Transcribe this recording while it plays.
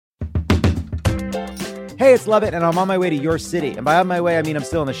Hey, it's Lovett, and I'm on my way to your city. And by on my way, I mean I'm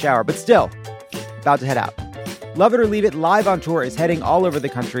still in the shower, but still, about to head out. Love It or Leave It Live on Tour is heading all over the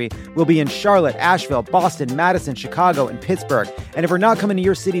country. We'll be in Charlotte, Asheville, Boston, Madison, Chicago, and Pittsburgh. And if we're not coming to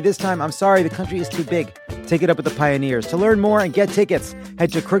your city this time, I'm sorry, the country is too big. Take it up with the Pioneers. To learn more and get tickets,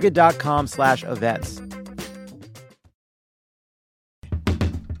 head to crooked.com/events.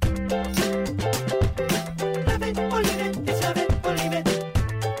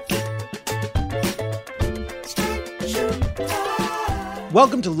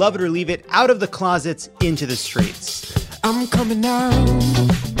 Welcome to Love It or Leave It, out of the closets, into the streets. I'm coming out.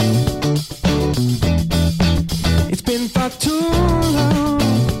 It's been far too long.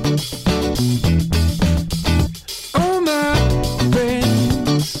 All my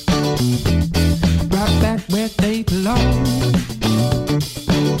friends right back where they belong.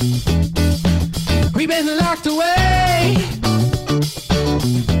 We've been locked away,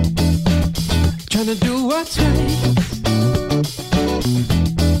 trying to do what's right.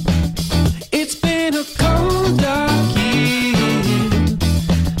 It's been a cold, dark year,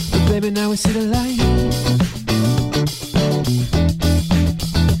 but baby, now we see the light.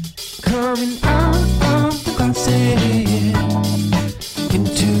 Coming out of the closet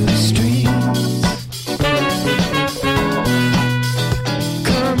into the streets.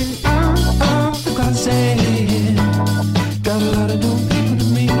 Coming out of the closet, got a lot of new people to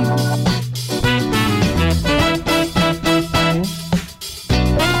meet.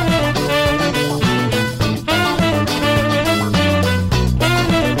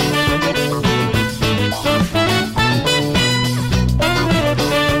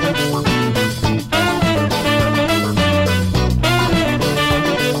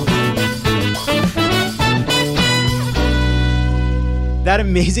 That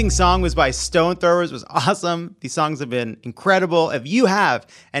amazing song was by Stone Throwers, was awesome. These songs have been incredible. If you have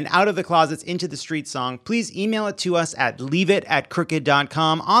an Out of the Closets Into the Street song, please email it to us at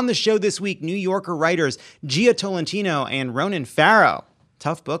leaveit@crooked.com. On the show this week, New Yorker writers Gia Tolentino and Ronan Farrow.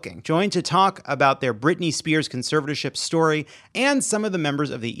 Tough booking. Joined to talk about their Britney Spears conservatorship story and some of the members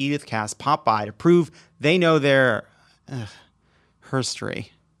of the Edith Cast pop by to prove they know their herstory.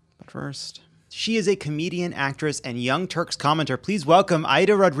 But first, she is a comedian, actress, and Young Turks commenter. Please welcome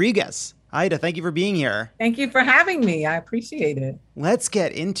Aida Rodriguez. Aida, thank you for being here. Thank you for having me. I appreciate it. Let's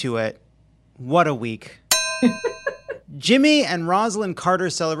get into it. What a week. Jimmy and Rosalynn Carter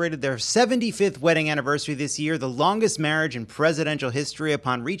celebrated their 75th wedding anniversary this year, the longest marriage in presidential history.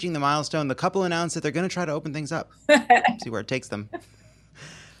 Upon reaching the milestone, the couple announced that they're going to try to open things up. See where it takes them.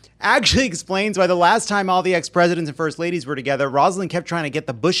 Actually explains why the last time all the ex-presidents and first ladies were together, Rosalynn kept trying to get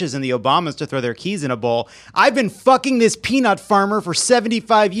the Bushes and the Obamas to throw their keys in a bowl. I've been fucking this peanut farmer for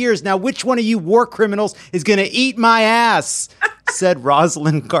 75 years. Now, which one of you war criminals is going to eat my ass? Said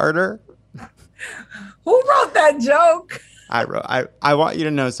Rosalynn Carter. Who wrote that joke? I wrote. I want you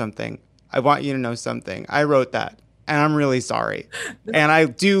to know something. I want you to know something. I wrote that. And I'm really sorry. And I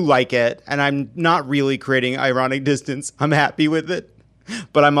do like it. And I'm not really creating ironic distance. I'm happy with it.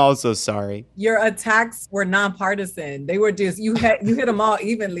 But I'm also sorry. Your attacks were nonpartisan. They were just, you hit them all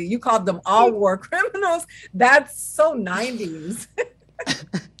evenly. You called them all war criminals. That's so 90s.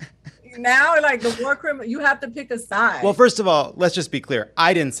 Now, like the war criminal, you have to pick a side. Well, first of all, let's just be clear.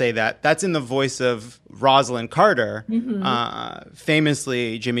 I didn't say that. That's in the voice of Rosalynn Carter. Mm-hmm.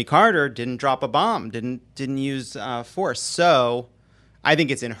 Famously, Jimmy Carter didn't drop a bomb, didn't use force. So I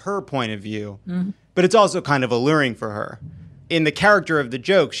think it's in her point of view. Mm-hmm. But it's also kind of alluring for her. In the character of the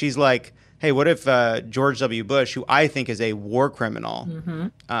joke, she's like, hey, what if George W. Bush, who I think is a war criminal,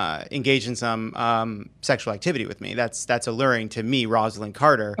 engaged in some sexual activity with me? That's alluring to me, Rosalynn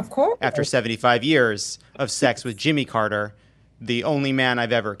Carter. Of course. After 75 years of sex with Jimmy Carter, the only man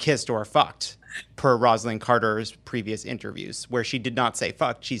I've ever kissed or fucked, per Rosalynn Carter's previous interviews, where she did not say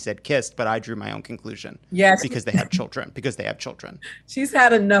fucked, she said kissed, but I drew my own conclusion. Yes. Because they have children. Because they have children. She's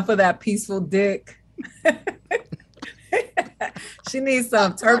had enough of that peaceful dick. She needs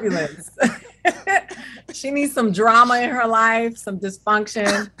some turbulence. She needs some drama in her life, some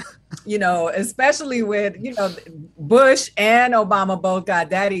dysfunction, especially with, Bush and Obama both got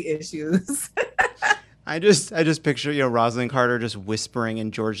daddy issues. I just picture, Rosalynn Carter just whispering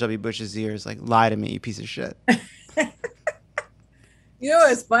in George W. Bush's ears, like, lie to me, you piece of shit.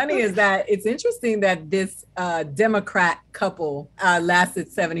 What's funny is that it's interesting that this Democrat couple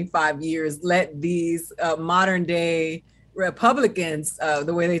lasted 75 years, let these modern day Republicans,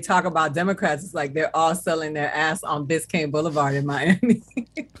 the way they talk about Democrats, it's like they're all selling their ass on Biscayne Boulevard in Miami.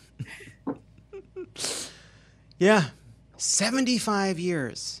 Yeah, 75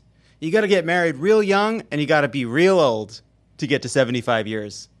 years. You got to get married real young and you got to be real old to get to 75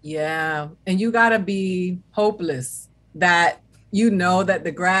 years. Yeah. And you got to be hopeless that you know that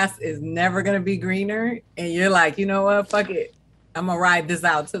the grass is never going to be greener. And you're like, you know what? Fuck it. I'm going to ride this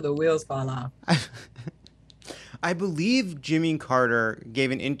out till the wheels fall off. I believe Jimmy Carter gave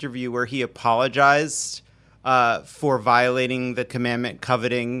an interview where he apologized for violating the commandment,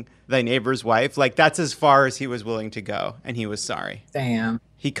 coveting thy neighbor's wife. Like, that's as far as he was willing to go. And he was sorry. Damn.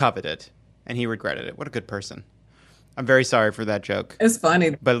 He coveted and he regretted it. What a good person. I'm very sorry for that joke. It's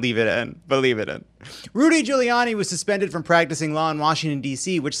funny. But leave it in. Believe it in. Rudy Giuliani was suspended from practicing law in Washington,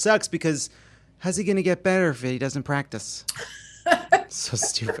 D.C., which sucks because how's he going to get better if he doesn't practice? So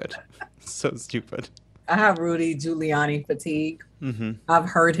stupid. So stupid. I have Rudy Giuliani fatigue. Mm-hmm. I've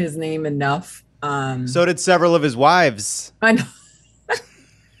heard his name enough. So did several of his wives. I know.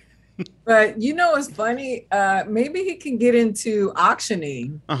 But you know what's funny? Maybe he can get into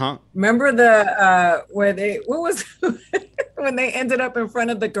auctioning. Uh-huh. Remember the when they ended up in front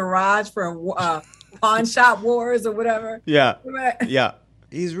of the garage for pawn shop wars or whatever? Yeah. Yeah.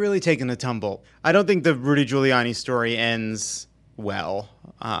 He's really taken a tumble. I don't think the Rudy Giuliani story ends well.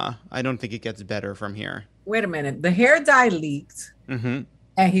 I don't think it gets better from here. Wait a minute. The hair dye leaked, Mm-hmm.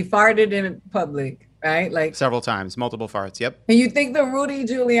 and he farted in public, right? Like Several times, multiple farts. Yep. and you think the Rudy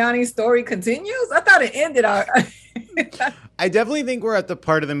Giuliani story continues? I thought it ended. I definitely think we're at the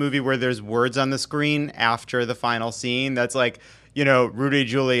part of the movie where there's words on the screen after the final scene. That's like, you know, Rudy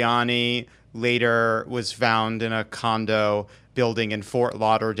Giuliani later was found in a condo building in Fort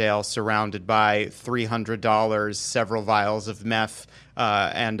Lauderdale surrounded by $300, several vials of meth,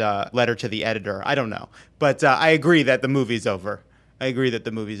 and a letter to the editor. I don't know. But I agree that the movie's over.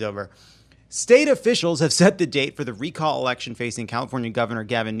 State officials have set the date for the recall election facing California Governor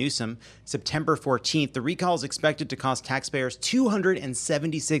Gavin Newsom, September 14th. The recall is expected to cost taxpayers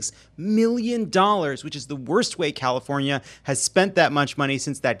 $276 million, which is the worst way California has spent that much money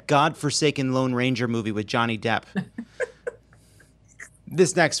since that godforsaken Lone Ranger movie with Johnny Depp.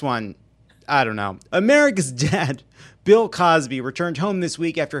 This next one, I don't know. America's Dad, Bill Cosby, returned home this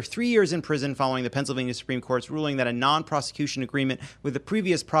week after 3 years in prison following the Pennsylvania Supreme Court's ruling that a non-prosecution agreement with the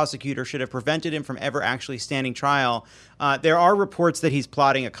previous prosecutor should have prevented him from ever actually standing trial. There are reports that he's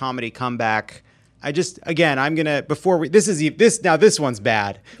plotting a comedy comeback. This one's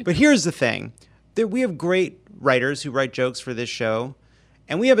bad. But here's the thing. We have great writers who write jokes for this show,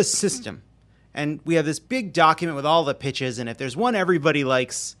 and we have a system. And we have this big document with all the pitches, and if there's one everybody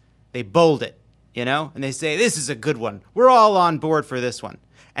likes, they bold it, you know? And they say, this is a good one. We're all on board for this one.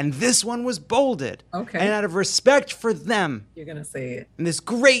 And this one was bolded. Okay. And out of respect for them, You're going to say it. and this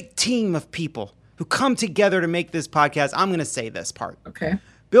great team of people who come together to make this podcast, I'm going to say this part. Okay.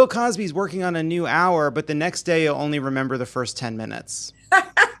 Bill Cosby's working on a new hour, but the next day you'll only remember the first 10 minutes.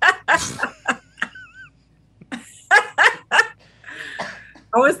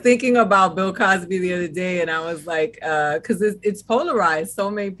 I was thinking about Bill Cosby the other day, and I was like, because it's polarized so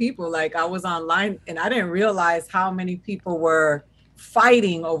many people. Like, I was online, and I didn't realize how many people were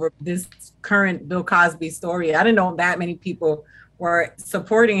fighting over this current Bill Cosby story. I didn't know that many people were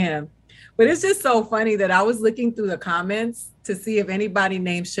supporting him. But it's just so funny that I was looking through the comments to see if anybody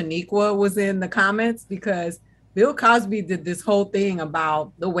named Shaniqua was in the comments, because Bill Cosby did this whole thing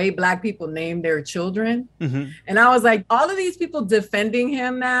about the way Black people name their children. Mm-hmm. And I was like, all of these people defending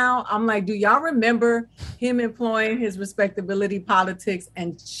him now, I'm like, do y'all remember him employing his respectability politics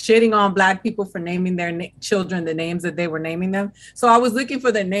and shitting on Black people for naming their children the names that they were naming them? So I was looking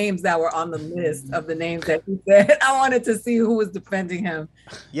for the names that were on the list of the names that he said. I wanted to see who was defending him.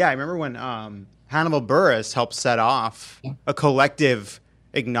 Yeah, I remember when Hannibal Buress helped set off a collective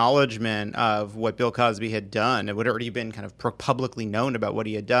acknowledgement of what Bill Cosby had done. It would already been kind of publicly known about what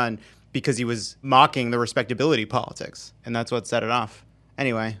he had done because he was mocking the respectability politics. And that's what set it off.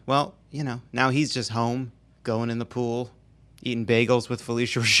 Anyway, well, you know, now he's just home, going in the pool, eating bagels with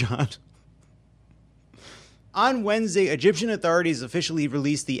Felicia Rashad. On Wednesday, Egyptian authorities officially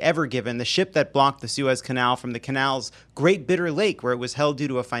released the Ever Given, the ship that blocked the Suez Canal from the canal's Great Bitter Lake, where it was held due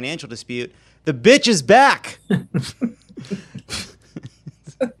to a financial dispute. The bitch is back!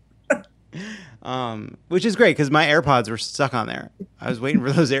 Which is great because my AirPods were stuck on there. I was waiting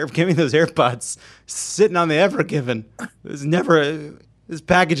for give me those AirPods sitting on the Ever Given. This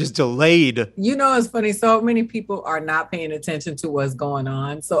package is delayed. You know, it's funny. So many people are not paying attention to what's going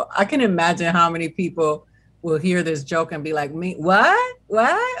on. So I can imagine how many people will hear this joke and be like, "Me, what?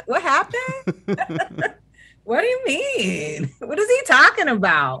 What happened? What do you mean? What is he talking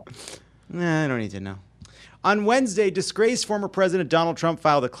about?" Nah, I don't need to know. On Wednesday, disgraced former President Donald Trump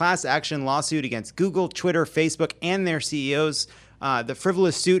filed a class action lawsuit against Google, Twitter, Facebook, and their CEOs. The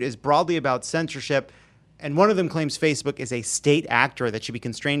frivolous suit is broadly about censorship. And one of them claims Facebook is a state actor that should be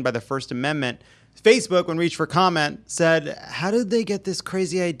constrained by the First Amendment. Facebook, when reached for comment, said, how did they get this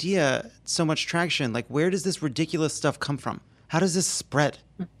crazy idea so much traction? Like, where does this ridiculous stuff come from? How does this spread?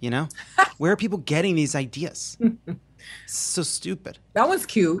 You know? Where are people getting these ideas? It's so stupid. That was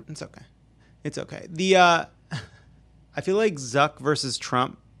cute. It's okay. It's okay. I feel like Zuck versus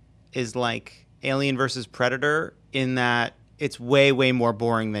Trump is like Alien versus Predator in that it's way, way more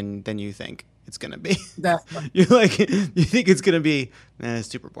boring than you think it's going to be. That's funny. You think it's going to be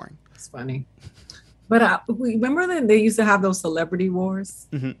super boring. It's funny. But remember that they used to have those celebrity wars?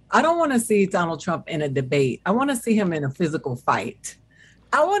 Mm-hmm. I don't want to see Donald Trump in a debate. I want to see him in a physical fight.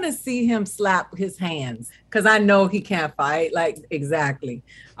 I want to see him slap his hands because I know he can't fight. Like, exactly.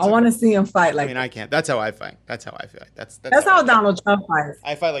 I want to see him fight. Like, I mean, I can't. That's how I fight. That's how I feel. That's how Donald Trump fights.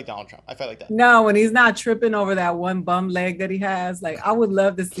 I fight like Donald Trump. I fight like that. No, when he's not tripping over that one bum leg that he has. Like, I would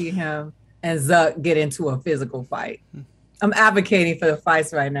love to see him and Zuck get into a physical fight. I'm advocating for the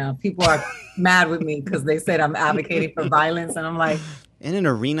fights right now. People are mad with me because they said I'm advocating for violence. And I'm like, in an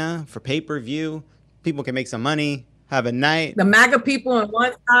arena for pay-per-view, people can make some money, have a night. The MAGA people on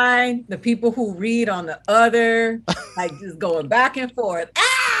one side, the people who read on the other, like just going back and forth.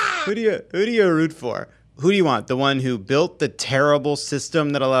 Ah! Who do you root for? Who do you want? The one who built the terrible system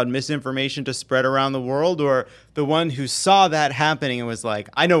that allowed misinformation to spread around the world, or the one who saw that happening and was like,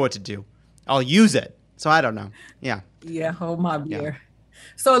 I know what to do. I'll use it. So I don't know. Yeah. Yeah, hold my beer. Yeah.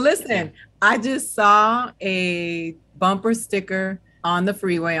 So listen, I just saw a bumper sticker on the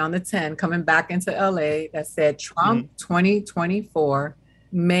freeway on the 10 coming back into LA that said Trump 2024,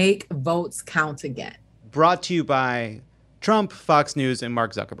 make votes count again. Brought to you by Trump, Fox News, and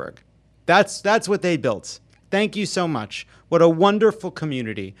Mark Zuckerberg. That's what they built. Thank you so much. What a wonderful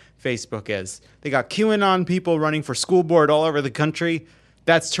community Facebook is. They got QAnon people running for school board all over the country.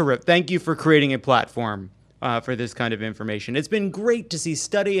 That's terrific. Thank you for creating a platform for this kind of information. It's been great to see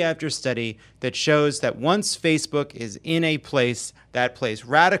study after study that shows that once Facebook is in a place, that place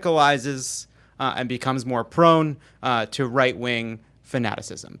radicalizes and becomes more prone to right-wing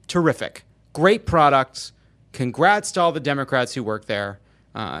fanaticism. Terrific. Great product. Congrats to all the Democrats who work there.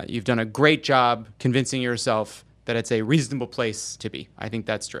 You've done a great job convincing yourself that it's a reasonable place to be. I think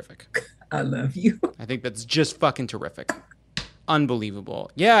that's terrific. I love you. I think that's just fucking terrific.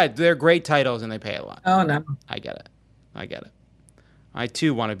 Unbelievable. Yeah, they're great titles and they pay a lot. Oh, no. I get it. I,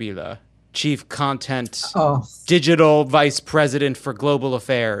 too, want to be the chief content digital vice president for global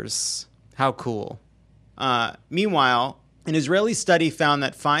affairs. How cool. Meanwhile, an Israeli study found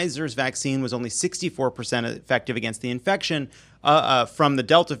that Pfizer's vaccine was only 64% effective against the infection from the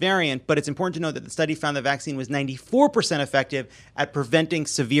Delta variant, but it's important to note that the study found the vaccine was 94% effective at preventing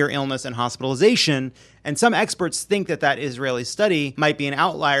severe illness and hospitalization. And some experts think that Israeli study might be an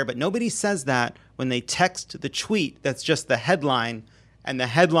outlier, but nobody says that when they text the tweet that's just the headline, and the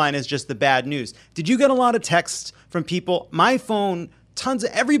headline is just the bad news. Did you get a lot of texts from people? My phone,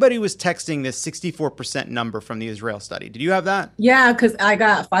 everybody was texting this 64% number from the Israel study. Did you have that? Yeah, because I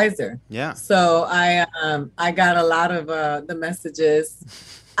got Pfizer. Yeah. So I got a lot of the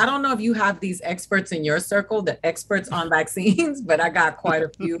messages. I don't know if you have these experts in your circle, the experts on vaccines, but I got quite a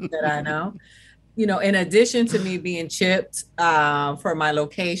few that I know. You know, in addition to me being chipped for my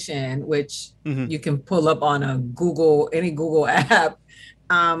location, which you can pull up on any Google app.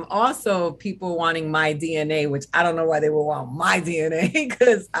 Also people wanting my DNA, which I don't know why they would want my DNA,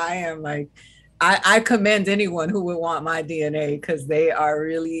 because I am like, I commend anyone who would want my DNA because they are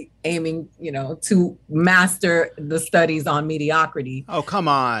really aiming, to master the studies on mediocrity. Oh, come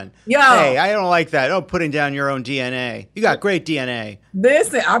on. Yo. Hey, I don't like that. Oh, putting down your own DNA. You got great DNA.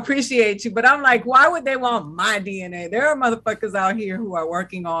 Listen, I appreciate you, but I'm like, why would they want my DNA? There are motherfuckers out here who are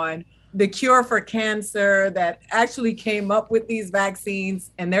working on the cure for cancer that actually came up with these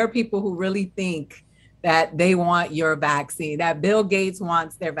vaccines. And there are people who really think that they want your vaccine, that Bill Gates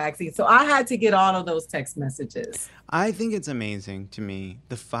wants their vaccine. So I had to get all of those text messages. I think it's amazing to me,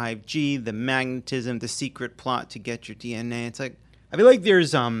 the 5G, the magnetism, the secret plot to get your DNA. It's like, I feel like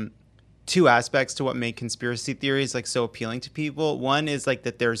there's two aspects to what make conspiracy theories like so appealing to people. One is like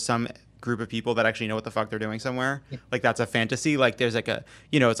that there's some group of people that actually know what the fuck they're doing somewhere. Yeah. Like that's a fantasy. Like there's like a,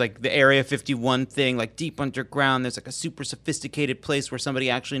 it's like the Area 51 thing, like deep underground. There's like a super sophisticated place where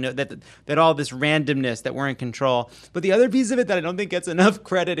somebody actually knows that all this randomness that we're in control. But the other piece of it that I don't think gets enough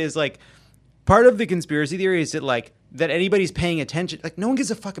credit is like part of the conspiracy theory is that like that anybody's paying attention. Like no one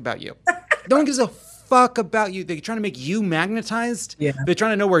gives a fuck about you. No one gives a fuck about you. They're trying to make you magnetized. Yeah. They're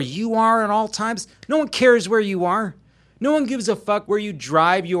trying to know where you are at all times. No one cares where you are. No one gives a fuck where you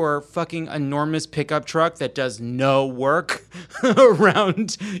drive your fucking enormous pickup truck that does no work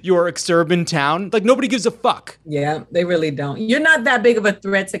around your exurban town. Like, nobody gives a fuck. Yeah, they really don't. You're not that big of a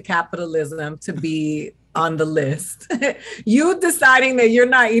threat to capitalism to be on the list. You deciding that you're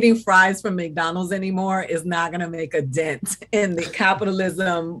not eating fries from McDonald's anymore is not going to make a dent in the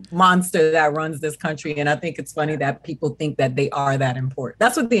capitalism monster that runs this country. And I think it's funny that people think that they are that important.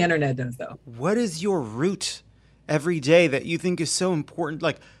 That's what the internet does, though. What is your route every day that you think is so important?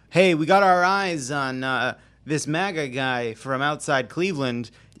 Like, hey, we got our eyes on this MAGA guy from outside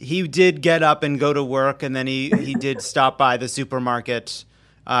Cleveland. He did get up and go to work, and then he did stop by the supermarket,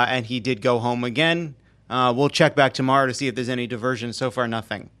 and he did go home again. We'll check back tomorrow to see if there's any diversion. So far,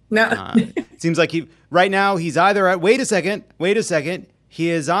 nothing. No. Seems like right now he's either at, wait a second. He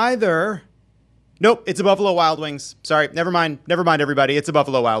is either, nope, it's a Buffalo Wild Wings. Sorry, never mind, everybody. It's a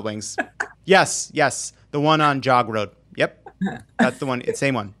Buffalo Wild Wings. Yes, the one on Jog Road. Yep, that's the one,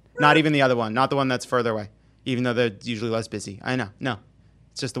 same one. Not even the other one, not the one that's further away, even though they're usually less busy. I know, no,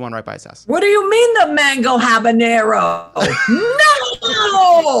 it's just the one right by his house. What do you mean the mango habanero?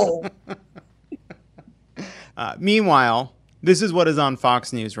 No! Meanwhile, this is what is on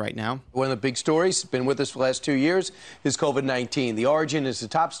Fox News right now. One of the big stories, been with us for the last 2 years, is COVID-19. The origin is the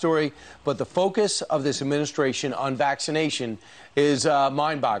top story, but the focus of this administration on vaccination is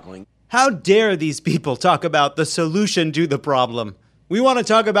mind-boggling. How dare these people talk about the solution to the problem? We want to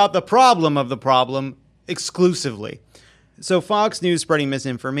talk about the problem of the problem exclusively. So Fox News spreading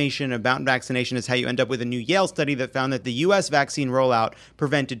misinformation about vaccination is how you end up with a new Yale study that found that the U.S. vaccine rollout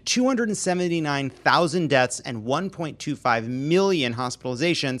prevented 279,000 deaths and 1.25 million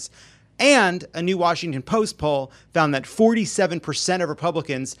hospitalizations. And a new Washington Post poll found that 47% of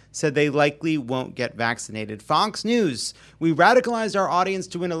Republicans said they likely won't get vaccinated. Fox News, we radicalized our audience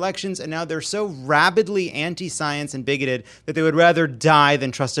to win elections, and now they're so rabidly anti-science and bigoted that they would rather die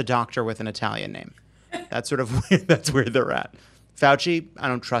than trust a doctor with an Italian name. That's where they're at. Fauci, I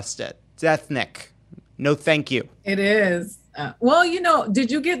don't trust it. It's ethnic. No, thank you. It is. Well,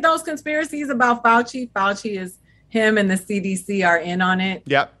 did you get those conspiracies about Fauci? Fauci is him and the CDC are in on it.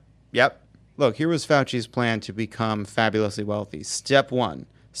 Yep. Look, here was Fauci's plan to become fabulously wealthy. Step 1,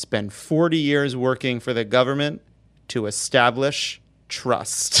 spend 40 years working for the government to establish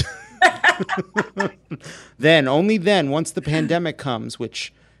trust. Only then, once the pandemic comes,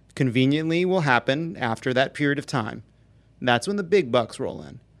 which conveniently will happen after that period of time, that's when the big bucks roll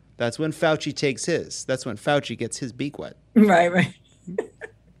in. That's when Fauci takes his. That's when Fauci gets his beak wet. Right.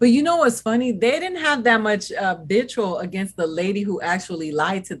 But you know what's funny? They didn't have that much vitriol against the lady who actually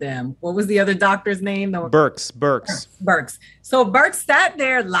lied to them. What was the other doctor's name? Birx. So Birx sat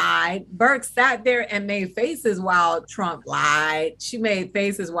there, lied. Birx sat there and made faces while Trump lied. She made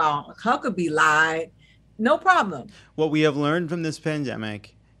faces while Huckabee lied. No problem. What we have learned from this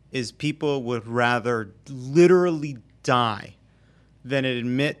pandemic is people would rather literally die than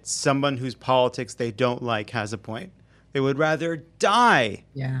admit someone whose politics they don't like has a point. They would rather die.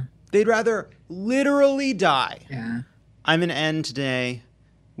 Yeah. They'd rather literally die. Yeah. I'm going to end today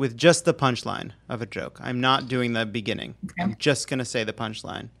with just the punchline of a joke. I'm not doing the beginning. Okay. I'm just going to say the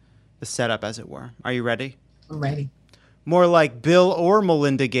punchline, the setup, as it were. Are you ready? I'm ready. More like Bill or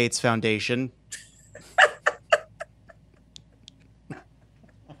Melinda Gates Foundation.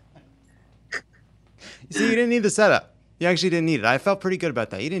 See, you didn't need the setup. You actually didn't need it. I felt pretty good about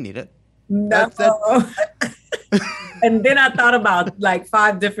that. You didn't need it. No. And then I thought about like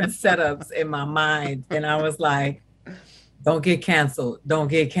 5 different setups in my mind. And I was like, don't get canceled. Don't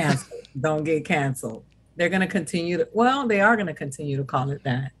get canceled. Don't get canceled. They're going to continue to, they are going to continue to call it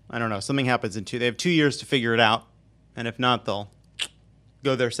that. I don't know. Something happens they have 2 years to figure it out. And if not, they'll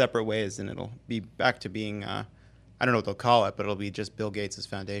go their separate ways and it'll be back to being, I don't know what they'll call it, but it'll be just Bill Gates'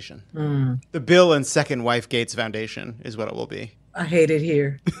 foundation. The Bill and Second Wife Gates Foundation is what it will be. I hate it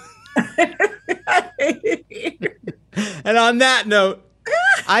here. I hate it here. And on that note,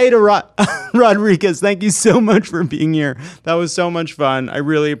 Aida Rodriguez, thank you so much for being here. That was so much fun. I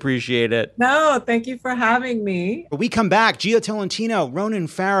really appreciate it. No, thank you for having me. When we come back, Gio Tolentino, Ronan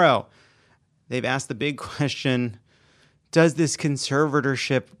Farrow. They've asked the big question, does this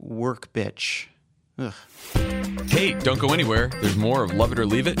conservatorship work, bitch? Ugh. Hey, don't go anywhere. There's more of Love It or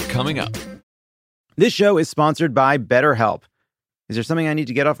Leave It coming up. This show is sponsored by BetterHelp. Is there something I need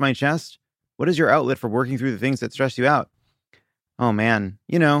to get off my chest? What is your outlet for working through the things that stress you out? Oh, man.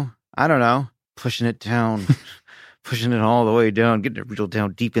 I don't know. Pushing it down. Pushing it all the way down. Getting it real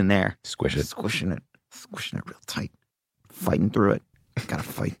down deep in there. Squish it. Squishing it real tight. Fighting through it. Gotta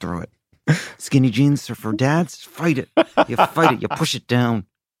fight through it. Skinny jeans are for dads. Fight it. You fight it. You push it down.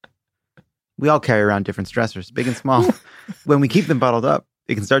 We all carry around different stressors, big and small. when we keep them bottled up,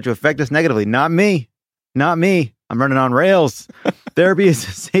 it can start to affect us negatively. Not me. Not me. I'm running on rails. Therapy is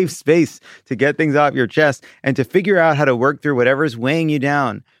a safe space to get things off your chest and to figure out how to work through whatever's weighing you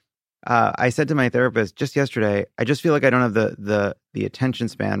down. I said to my therapist just yesterday, I just feel like I don't have the attention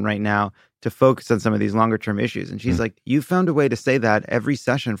span right now to focus on some of these longer term issues. And she's like, you found a way to say that every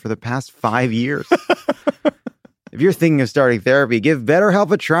session for the past 5 years. If you're thinking of starting therapy, give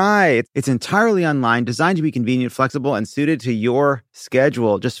BetterHelp a try. It's entirely online, designed to be convenient, flexible, and suited to your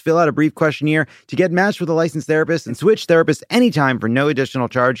schedule. Just fill out a brief questionnaire to get matched with a licensed therapist and switch therapists anytime for no additional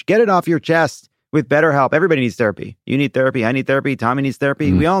charge. Get it off your chest with BetterHelp. Everybody needs therapy. You need therapy. I need therapy. Tommy needs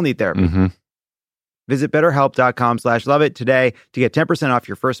therapy. We all need therapy. Visit BetterHelp.com/loveit today to get 10% off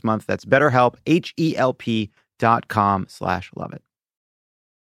your first month. That's BetterHelp, HELP.com/loveit.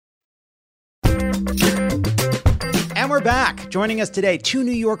 And we're back. Joining us today, 2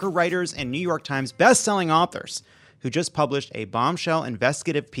 New Yorker writers and New York Times bestselling authors who just published a bombshell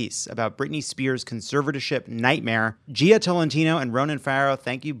investigative piece about Britney Spears' conservatorship nightmare. Gia Tolentino and Ronan Farrow,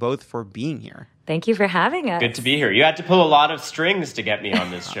 thank you both for being here. Thank you for having us. Good to be here. You had to pull a lot of strings to get me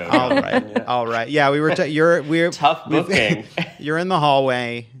on this show. All right. All right. Yeah, we're tough booking. You're in the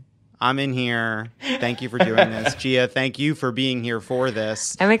hallway. I'm in here. Thank you for doing this. Gia, thank you for being here for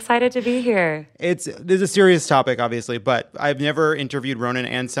this. I'm excited to be here. There's a serious topic, obviously, but I've never interviewed Ronan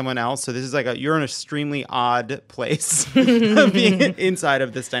and someone else. So this is you're in an extremely odd place being inside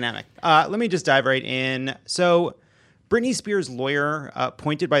of this dynamic. Let me just dive right in. So Britney Spears' lawyer,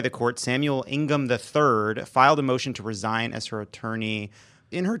 appointed by the court, Samuel Ingham III, filed a motion to resign as her attorney.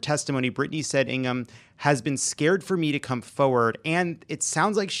 In her testimony, Britney said Ingham has been scared for me to come forward. And it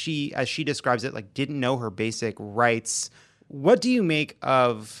sounds like she, as she describes it, didn't know her basic rights. What do you make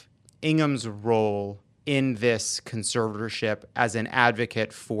of Ingham's role in this conservatorship as an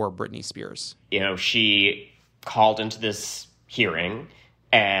advocate for Britney Spears? She called into this hearing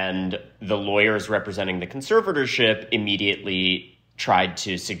and the lawyers representing the conservatorship immediately tried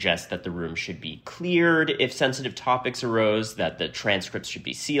to suggest that the room should be cleared if sensitive topics arose, that the transcripts should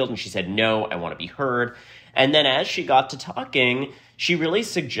be sealed. And she said, no, I want to be heard. And then as she got to talking, she really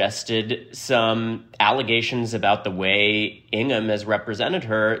suggested some allegations about the way Ingham has represented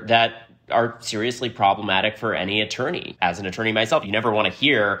her that are seriously problematic for any attorney. As an attorney myself, you never want to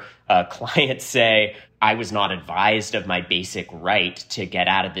hear a client say, I was not advised of my basic right to get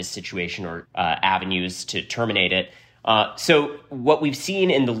out of this situation or avenues to terminate it. So what we've seen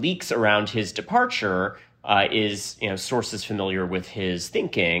in the leaks around his departure is, sources familiar with his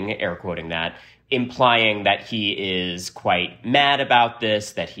thinking, air quoting that, implying that he is quite mad about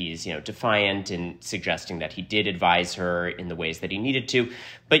this, that he's, defiant and suggesting that he did advise her in the ways that he needed to.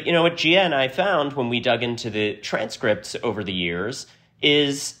 But, what Gia and I found when we dug into the transcripts over the years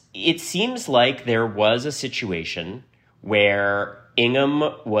is it seems like there was a situation where Ingham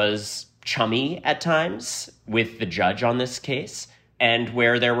was chummy at times with the judge on this case, and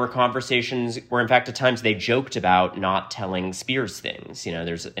where there were conversations where, in fact, at times they joked about not telling Spears things.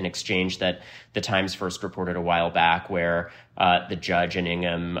 There's an exchange that the Times first reported a while back where the judge and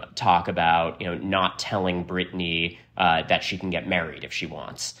Ingham talk about, not telling Britney that she can get married if she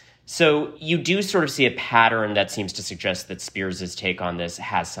wants. So you do sort of see a pattern that seems to suggest that Spears' take on this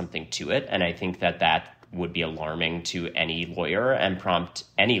has something to it, and I think that would be alarming to any lawyer and prompt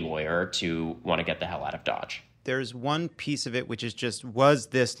any lawyer to want to get the hell out of Dodge. There's one piece of it which is just, was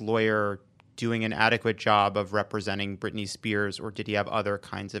this lawyer doing an adequate job of representing Britney Spears, or did he have other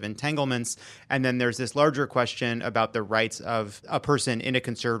kinds of entanglements? And then there's this larger question about the rights of a person in a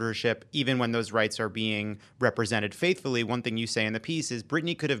conservatorship, even when those rights are being represented faithfully. One thing you say in the piece is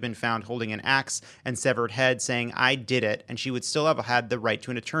Britney could have been found holding an axe and severed head saying, I did it, and she would still have had the right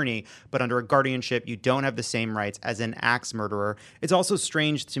to an attorney, but under a guardianship, you don't have the same rights as an axe murderer. It's also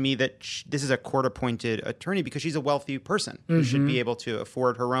strange to me that this is a court-appointed attorney because she's a wealthy person who should be able to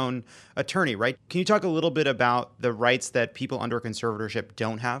afford her own attorney, right? Can you talk a little bit about the rights that people under conservatorship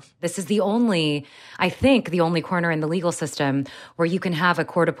don't have? This is the only corner in the legal system where you can have a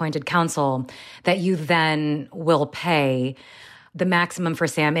court-appointed counsel that you then will pay. The maximum for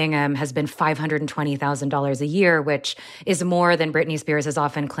Sam Ingham has been $520,000 a year, which is more than Britney Spears has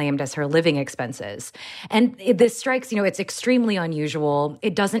often claimed as her living expenses. And this strikes, it's extremely unusual.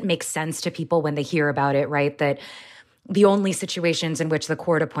 It doesn't make sense to people when they hear about it, right? That the only situations in which the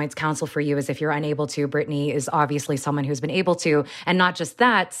court appoints counsel for you is if you're unable to. Britney is obviously someone who's been able to. And not just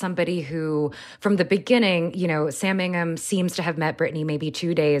that, somebody who, from the beginning, Sam Ingham seems to have met Britney maybe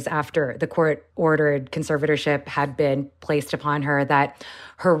 2 days after the court-ordered conservatorship had been placed upon her, that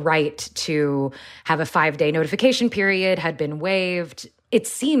her right to have a 5-day notification period had been waived. it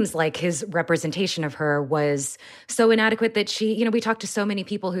seems like his representation of her was so inadequate that she, we talked to so many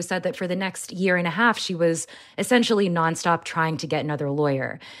people who said that for the next year and a half, she was essentially nonstop trying to get another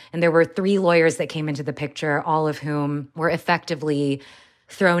lawyer. And there were 3 lawyers that came into the picture, all of whom were effectively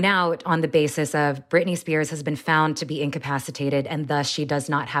thrown out on the basis of Britney Spears has been found to be incapacitated, and thus she does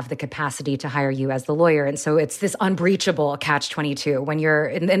not have the capacity to hire you as the lawyer. And so it's this unbreachable catch-22 when you're,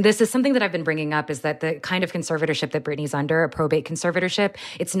 and this is something that I've been bringing up, is that the kind of conservatorship that Britney's under, a probate conservatorship,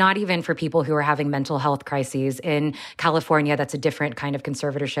 it's not even for people who are having mental health crises. In California, that's a different kind of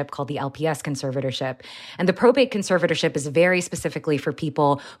conservatorship called the LPS conservatorship. And the probate conservatorship is very specifically for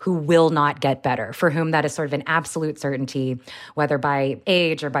people who will not get better, for whom that is sort of an absolute certainty, whether by age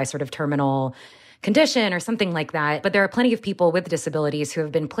or by sort of terminal condition or something like that. But there are plenty of people with disabilities who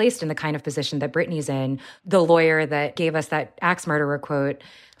have been placed in the kind of position that Britney's in. The lawyer that gave us that axe murderer quote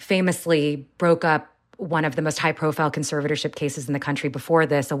famously broke up one of the most high-profile conservatorship cases in the country before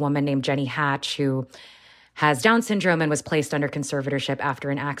this, a woman named Jenny Hatch, who has Down syndrome and was placed under conservatorship after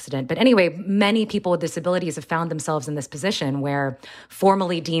an accident. But anyway, many people with disabilities have found themselves in this position where,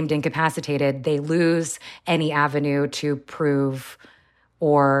 formally deemed incapacitated, they lose any avenue to prove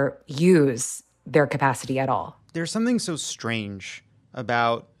or use their capacity at all. There's something so strange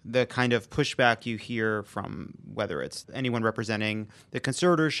about the kind of pushback you hear from whether it's anyone representing the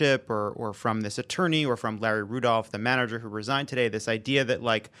conservatorship or from this attorney or from Larry Rudolph, the manager who resigned today, this idea that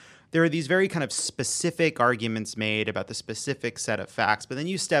there are these very kind of specific arguments made about the specific set of facts, but then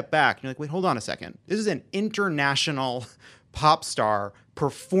you step back and you're like, wait, hold on a second. This is an international pop star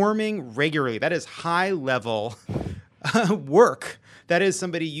performing regularly. That is high level work. That is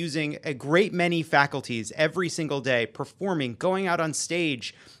somebody using a great many faculties every single day, performing, going out on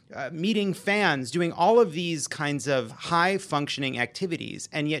stage, meeting fans, doing all of these kinds of high-functioning activities.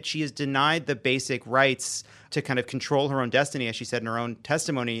 And yet she is denied the basic rights to kind of control her own destiny, as she said in her own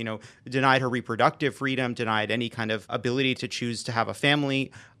testimony, denied her reproductive freedom, denied any kind of ability to choose to have a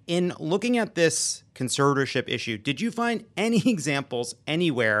family. In looking at this conservatorship issue, did you find any examples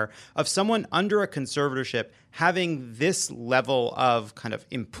anywhere of someone under a conservatorship having this level of kind of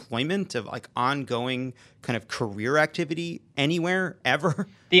employment, of ongoing kind of career activity anywhere, ever?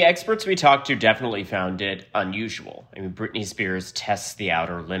 The experts we talked to definitely found it unusual. I mean, Britney Spears tests the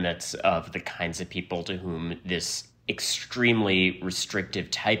outer limits of the kinds of people to whom this extremely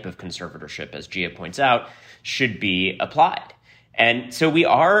restrictive type of conservatorship, as Gia points out, should be applied. And so we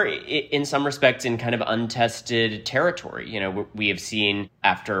are, in some respects, in kind of untested territory. We have seen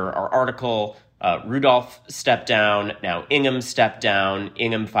after our article, Rudolph stepped down. Now Ingham stepped down.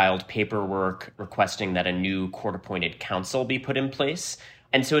 Ingham filed paperwork requesting that a new court-appointed counsel be put in place.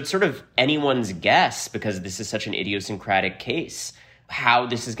 And so it's sort of anyone's guess, because this is such an idiosyncratic case, how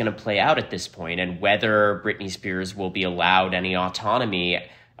this is going to play out at this point and whether Britney Spears will be allowed any autonomy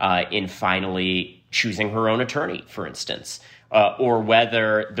in finally choosing her own attorney, for instance. Or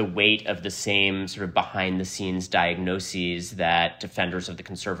whether the weight of the same sort of behind-the-scenes diagnoses that defenders of the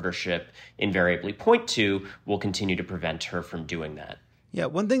conservatorship invariably point to will continue to prevent her from doing that. Yeah,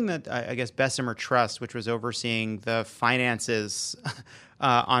 one thing that I guess Bessemer Trust, which was overseeing the finances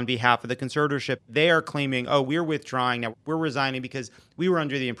on behalf of the conservatorship, they are claiming, we're withdrawing. Now, we're resigning because we were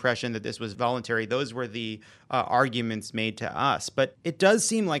under the impression that this was voluntary. Those were the arguments made to us. But it does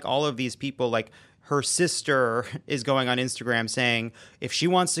seem like all of these people, her sister is going on Instagram saying, if she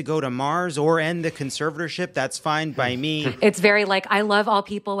wants to go to Mars or end the conservatorship, that's fine by me. It's very I love all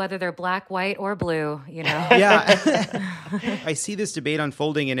people, whether they're black, white, or blue, Yeah. I see this debate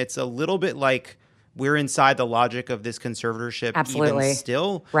unfolding, and it's a little bit like we're inside the logic of this conservatorship. Absolutely. Even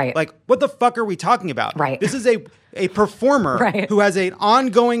still. Right. What the fuck are we talking about? Right. This is a performer right. who has an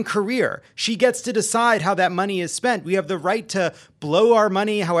ongoing career. She gets to decide how that money is spent. We have the right to blow our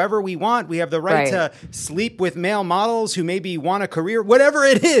money however we want. We have the right to sleep with male models who maybe want a career, whatever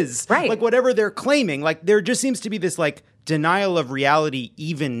it is. Right. Whatever they're claiming. There just seems to be this denial of reality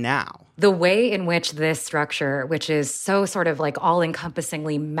even now. The way in which this structure, which is so sort of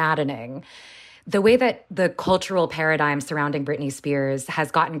all-encompassingly maddening, the way that the cultural paradigm surrounding Britney Spears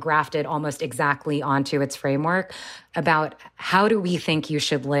has gotten grafted almost exactly onto its framework about how do we think you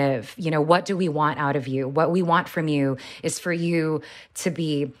should live? What do we want out of you? What we want from you is for you to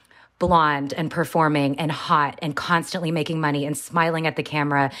be blonde and performing and hot and constantly making money and smiling at the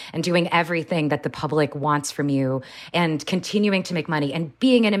camera and doing everything that the public wants from you and continuing to make money and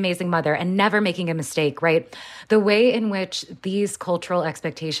being an amazing mother and never making a mistake, right? The way in which these cultural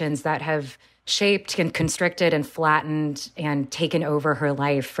expectations that have shaped and constricted and flattened and taken over her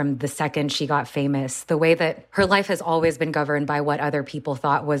life from the second she got famous. The way that her life has always been governed by what other people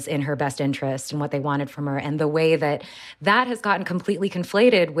thought was in her best interest and what they wanted from her. And the way that that has gotten completely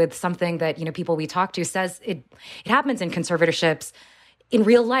conflated with something that, people we talk to says it happens in conservatorships. In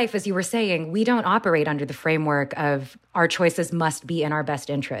real life, as you were saying, we don't operate under the framework of our choices must be in our best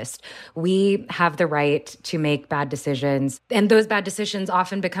interest. We have the right to make bad decisions, and those bad decisions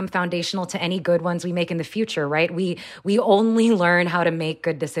often become foundational to any good ones we make in the future, right? We only learn how to make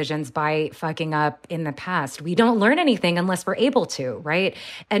good decisions by fucking up in the past. We don't learn anything unless we're able to, right?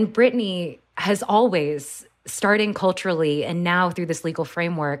 And Britney has always, starting culturally and now through this legal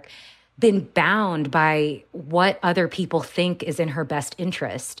framework, been bound by what other people think is in her best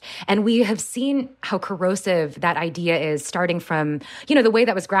interest. And we have seen how corrosive that idea is, starting from, the way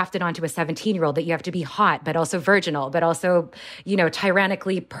that was grafted onto a 17-year-old, that you have to be hot, but also virginal, but also,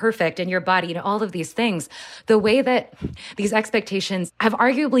 tyrannically perfect in your body, all of these things. The way that these expectations have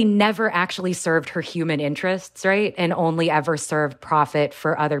arguably never actually served her human interests, right? And only ever served profit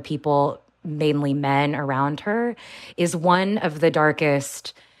for other people, mainly men around her, is one of the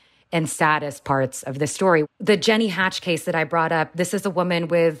darkest and saddest parts of the story. The Jenny Hatch case that I brought up, this is a woman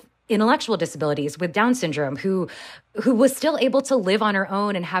with intellectual disabilities, with Down syndrome, who was still able to live on her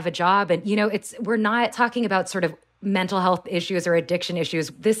own and have a job. And, we're not talking about sort of mental health issues or addiction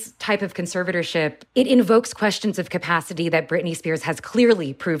issues. This type of conservatorship, it invokes questions of capacity that Britney Spears has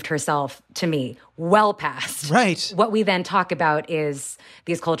clearly proved herself, to me, well past. Right. What we then talk about is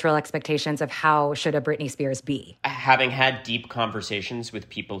these cultural expectations of how should a Britney Spears be. Having had deep conversations with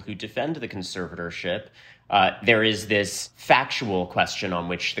people who defend the conservatorship, there is this factual question on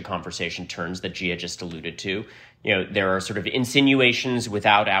which the conversation turns that Gia just alluded to. There are sort of insinuations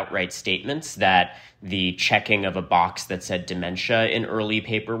without outright statements that the checking of a box that said dementia in early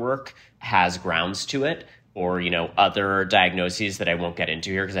paperwork has grounds to it, or, other diagnoses that I won't get into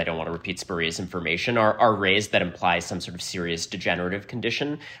here because I don't want to repeat spurious information are raised that imply some sort of serious degenerative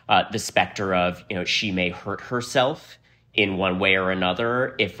condition. The specter of, she may hurt herself in one way or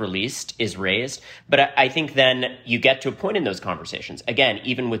another if released is raised. But I think then you get to a point in those conversations, again,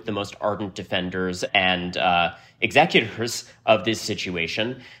 even with the most ardent defenders and executors of this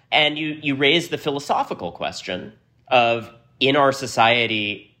situation, and you raise the philosophical question of, in our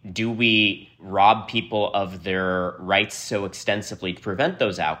society, do we rob people of their rights so extensively to prevent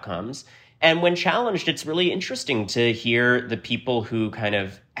those outcomes? And when challenged, it's really interesting to hear the people who kind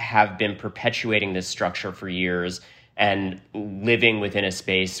of have been perpetuating this structure for years and living within a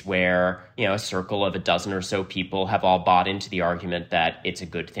space where, a circle of a dozen or so people have all bought into the argument that it's a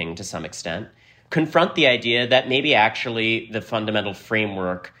good thing to some extent, confront the idea that maybe actually the fundamental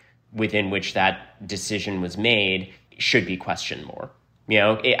framework within which that decision was made should be questioned more.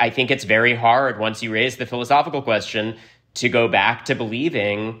 I think it's very hard once you raise the philosophical question to go back to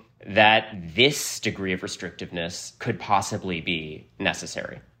believing that this degree of restrictiveness could possibly be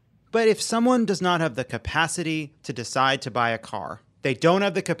necessary. But if someone does not have the capacity to decide to buy a car, they don't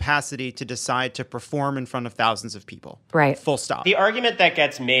have the capacity to decide to perform in front of thousands of people. Right. Full stop. The argument that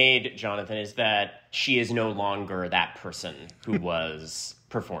gets made, Jonathan, is that she is no longer that person who was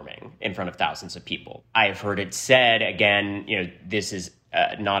performing in front of thousands of people. I've heard it said, again, this is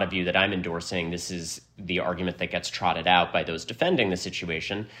not a view that I'm endorsing. This is the argument that gets trotted out by those defending the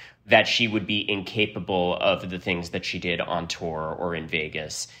situation, that she would be incapable of the things that she did on tour or in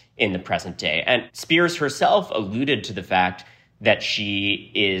Vegas in the present day. And Spears herself alluded to the fact that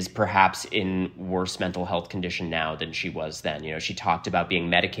she is perhaps in worse mental health condition now than she was then. She talked about being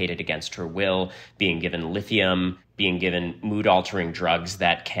medicated against her will, being given lithium, being given mood-altering drugs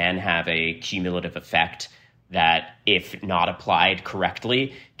that can have a cumulative effect that, if not applied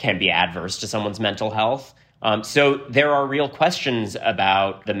correctly, can be adverse to someone's mental health. So there are real questions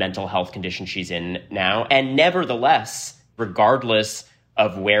about the mental health condition she's in now. And nevertheless, regardless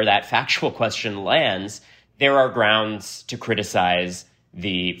of where that factual question lands, there are grounds to criticize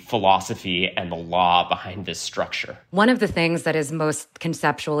the philosophy and the law behind this structure. One of the things that is most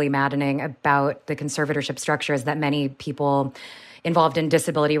conceptually maddening about the conservatorship structure is that many people involved in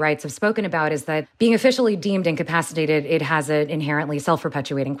disability rights have spoken about is that being officially deemed incapacitated, it has an inherently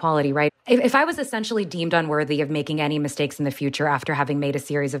self-perpetuating quality, right? If I was essentially deemed unworthy of making any mistakes in the future after having made a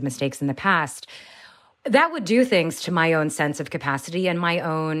series of mistakes in the past, that would do things to my own sense of capacity and my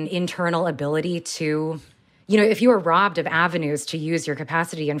own internal ability to, if you are robbed of avenues to use your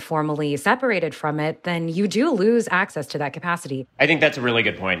capacity and formally separated from it, then you do lose access to that capacity. I think that's a really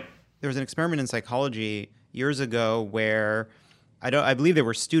good point. There was an experiment in psychology years ago where I believe there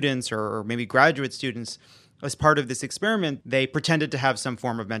were students or maybe graduate students as part of this experiment, they pretended to have some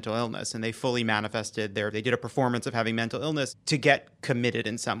form of mental illness, and they fully manifested they did a performance of having mental illness to get committed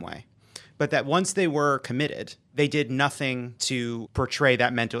in some way. But that once they were committed, they did nothing to portray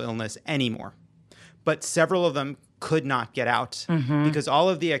that mental illness anymore. But several of them could not get out because all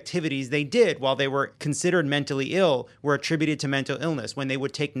of the activities they did while they were considered mentally ill were attributed to mental illness. When they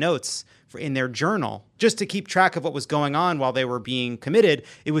would take notes in their journal just to keep track of what was going on while they were being committed,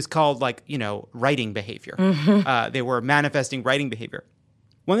 it was called writing behavior. They were manifesting writing behavior.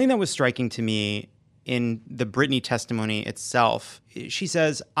 One thing that was striking to me in the Britney testimony itself, she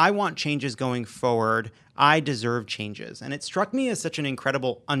says, "I want changes going forward. I deserve changes." And it struck me as such an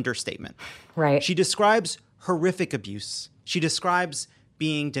incredible understatement. Right. She describes horrific abuse. She describes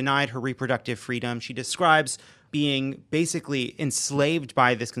being denied her reproductive freedom. She describes being basically enslaved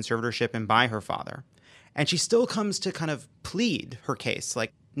by this conservatorship and by her father. And she still comes to kind of plead her case,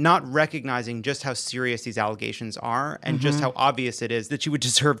 not recognizing just how serious these allegations are and just how obvious it is that she would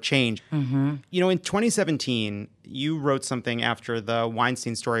deserve change. In 2017, you wrote something after the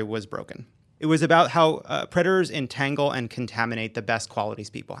Weinstein story was broken. It was about how predators entangle and contaminate the best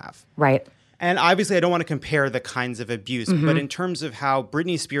qualities people have. Right. And obviously, I don't want to compare the kinds of abuse, but in terms of how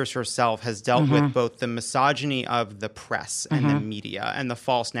Britney Spears herself has dealt with both the misogyny of the press and the media and the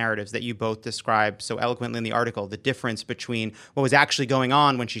false narratives that you both described so eloquently in the article, the difference between what was actually going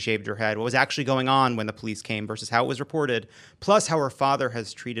on when she shaved her head, what was actually going on when the police came versus how it was reported, plus how her father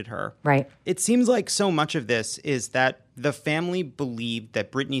has treated her. Right. It seems like so much of this is that the family believed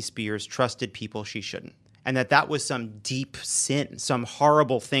that Britney Spears trusted people she shouldn't. And that was some deep sin, some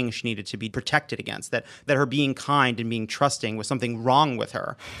horrible thing she needed to be protected against, that her being kind and being trusting was something wrong with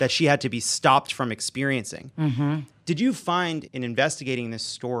her, that she had to be stopped from experiencing. Did you find in investigating this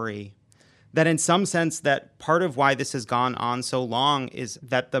story that in some sense that part of why this has gone on so long is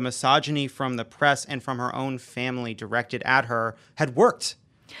that the misogyny from the press and from her own family directed at her had worked?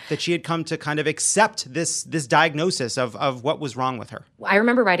 That she had come to kind of accept this diagnosis of what was wrong with her. I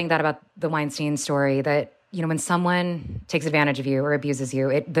remember writing that about the Weinstein story, that, when someone takes advantage of you or abuses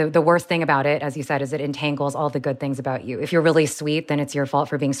you, the worst thing about it, as you said, is it entangles all the good things about you. If you're really sweet, then it's your fault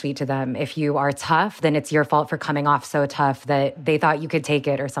for being sweet to them. If you are tough, then it's your fault for coming off so tough that they thought you could take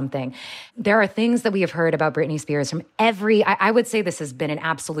it or something. There are things that we have heard about Britney Spears from I would say this has been an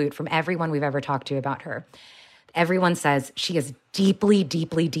absolute from everyone we've ever talked to about her. Everyone says she is deeply,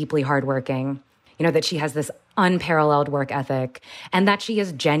 deeply, deeply hardworking, that she has this unparalleled work ethic, and that she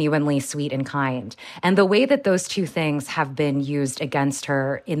is genuinely sweet and kind. And the way that those two things have been used against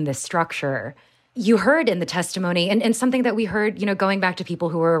her in this structure, you heard in the testimony, and something that we heard, going back to people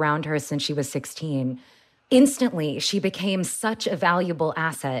who were around her since she was 16, instantly she became such a valuable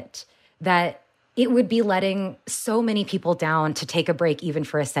asset that it would be letting so many people down to take a break even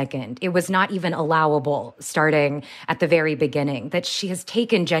for a second. It was not even allowable starting at the very beginning, that she has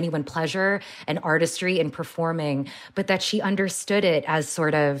taken genuine pleasure and artistry in performing, but that she understood it as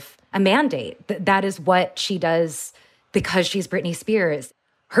sort of a mandate. That is what she does because she's Britney Spears.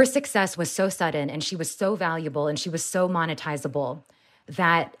 Her success was so sudden and she was so valuable and she was so monetizable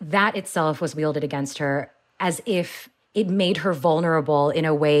that itself was wielded against her as if it made her vulnerable in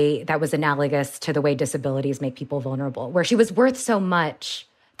a way that was analogous to the way disabilities make people vulnerable, where she was worth so much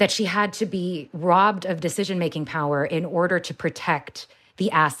that she had to be robbed of decision-making power in order to protect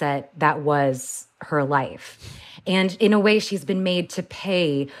the asset that was her life. And in a way, she's been made to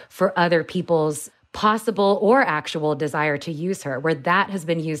pay for other people's possible or actual desire to use her, where that has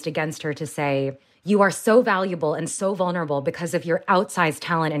been used against her to say, you are so valuable and so vulnerable because of your outsized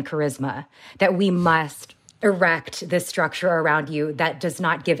talent and charisma that we must erect this structure around you that does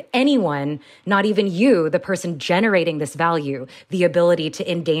not give anyone, not even you, the person generating this value, the ability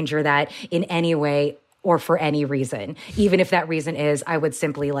to endanger that in any way or for any reason, even if that reason is, I would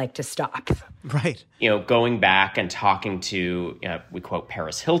simply like to stop. Right. Going back and talking to, we quote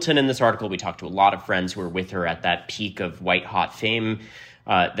Paris Hilton in this article. We talked to a lot of friends who were with her at that peak of white hot fame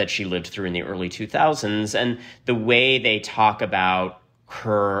that she lived through in the early 2000s. And the way they talk about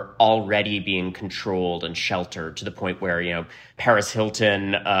her already being controlled and sheltered to the point where, Paris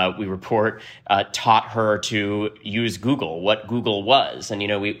Hilton, we report, taught her to use Google, what Google was. And,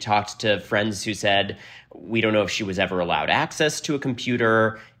 we talked to friends who said, we don't know if she was ever allowed access to a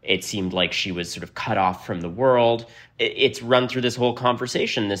computer. It seemed like she was sort of cut off from the world. It's run through this whole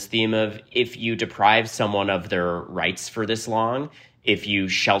conversation, this theme of if you deprive someone of their rights for this long, if you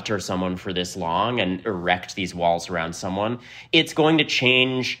shelter someone for this long and erect these walls around someone, it's going to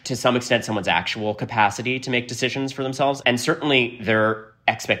change to some extent someone's actual capacity to make decisions for themselves and certainly their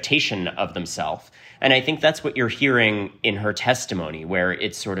expectation of themselves. And I think that's what you're hearing in her testimony, where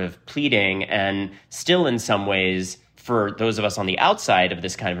it's sort of pleading and still in some ways, for those of us on the outside of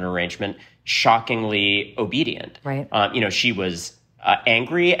this kind of an arrangement, shockingly obedient. Right. She was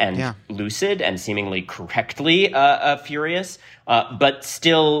angry and lucid and seemingly correctly furious, but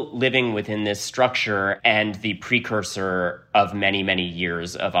still living within this structure and the precursor of many, many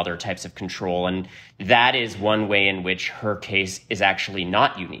years of other types of control. And that is one way in which her case is actually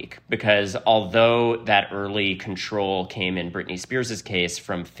not unique, because although that early control came in Britney Spears' case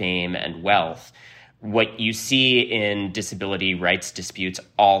from fame and wealth, what you see in disability rights disputes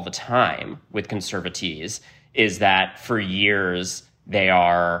all the time with conservatees is that for years they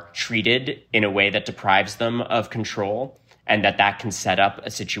are treated in a way that deprives them of control, and that can set up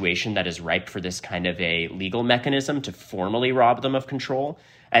a situation that is ripe for this kind of a legal mechanism to formally rob them of control.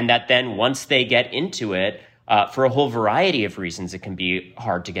 And that then once they get into it, for a whole variety of reasons, it can be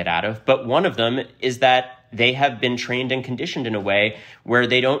hard to get out of. But one of them is that they have been trained and conditioned in a way where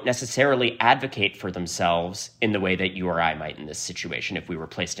they don't necessarily advocate for themselves in the way that you or I might in this situation if we were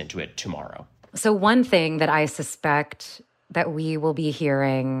placed into it tomorrow. So one thing that I suspect that we will be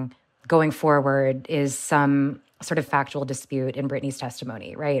hearing going forward is some sort of factual dispute in Britney's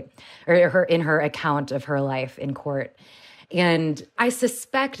testimony, right? Or in her account of her life in court. And I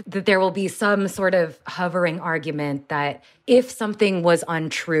suspect that there will be some sort of hovering argument that if something was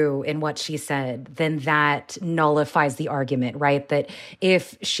untrue in what she said, then that nullifies the argument, right? That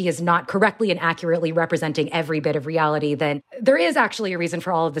if she is not correctly and accurately representing every bit of reality, then there is actually a reason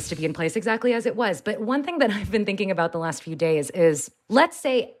for all of this to be in place exactly as it was. But one thing that I've been thinking about the last few days is, let's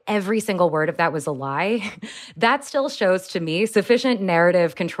say every single word of that was a lie. That still shows to me sufficient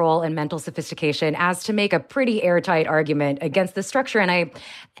narrative control and mental sophistication as to make a pretty airtight argument against the structure. And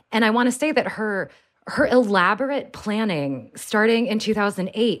I want to say that her elaborate planning starting in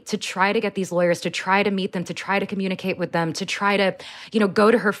 2008 to try to get these lawyers, to try to meet them, to try to communicate with them, to try to, go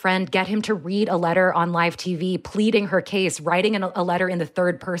to her friend, get him to read a letter on live TV, pleading her case, writing a letter in the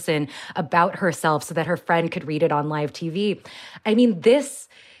third person about herself so that her friend could read it on live TV. I mean, this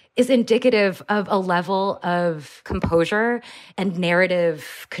is indicative of a level of composure and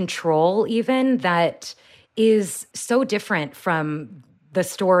narrative control even that is so different from the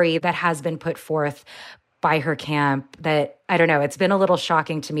story that has been put forth by her camp that, I don't know, it's been a little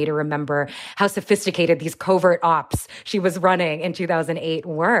shocking to me to remember how sophisticated these covert ops she was running in 2008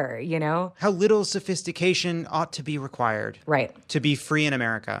 were, How little sophistication ought to be required. Right. To be free in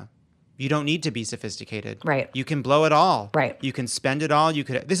America. You don't need to be sophisticated. Right. You can blow it all. Right. You can spend it all.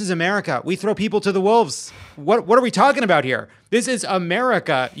 This is America. We throw people to the wolves. What are we talking about here? This is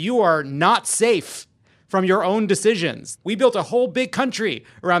America. You are not safe from your own decisions. We built a whole big country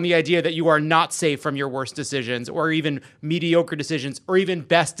around the idea that you are not safe from your worst decisions or even mediocre decisions or even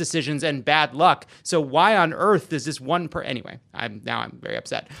best decisions and bad luck. So why on earth does this one anyway, I'm very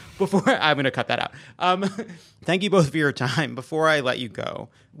upset. I'm going to cut that out. Thank you both for your time. Before I let you go,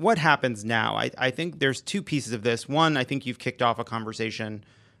 what happens now? I think there's two pieces of this. One, I think you've kicked off a conversation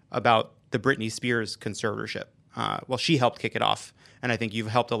about the Britney Spears conservatorship. She helped kick it off, and I think you've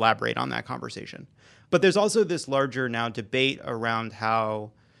helped elaborate on that conversation. But there's also this larger now debate around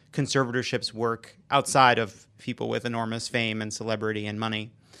how conservatorships work outside of people with enormous fame and celebrity and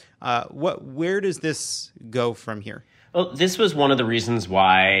money. Where does this go from here? Well, this was one of the reasons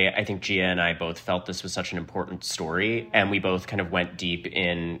why I think Gia and I both felt this was such an important story. And we both kind of went deep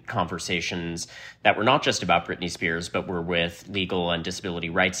in conversations that were not just about Britney Spears, but were with legal and disability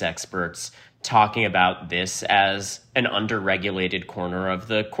rights experts talking about this as an underregulated corner of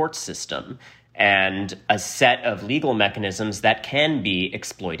the court system and a set of legal mechanisms that can be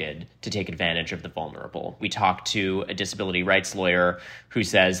exploited to take advantage of the vulnerable. We talked to a disability rights lawyer who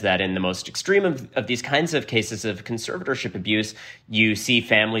says that in the most extreme of these kinds of cases of conservatorship abuse, you see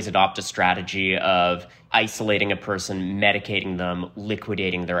families adopt a strategy of isolating a person, medicating them,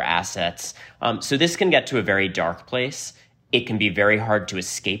 liquidating their assets. So this can get to a very dark place. It can be very hard to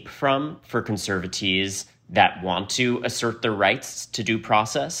escape from for conservatees that want to assert their rights to due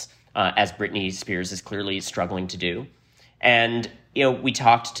process, as Britney Spears is clearly struggling to do. And, we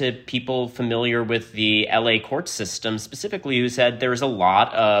talked to people familiar with the LA court system specifically who said there's a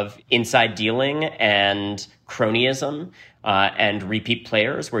lot of inside dealing and cronyism and repeat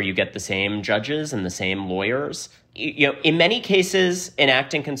players where you get the same judges and the same lawyers. In many cases,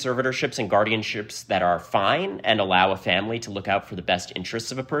 enacting conservatorships and guardianships that are fine and allow a family to look out for the best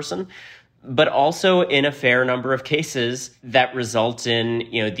interests of a person, but also in a fair number of cases that result in,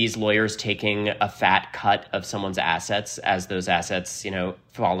 these lawyers taking a fat cut of someone's assets as those assets,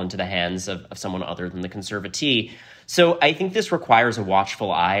 fall into the hands of someone other than the conservatee. So I think this requires a watchful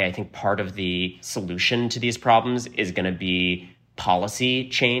eye. I think part of the solution to these problems is going to be policy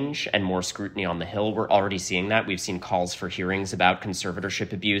change and more scrutiny on the Hill. We're already seeing that. We've seen calls for hearings about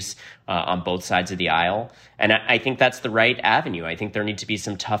conservatorship abuse on both sides of the aisle. And I think that's the right avenue. I think there need to be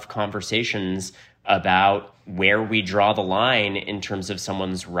some tough conversations about where we draw the line in terms of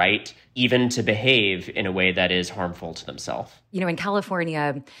someone's right even to behave in a way that is harmful to themselves. In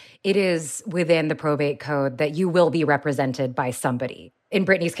California, it is within the probate code that you will be represented by somebody. In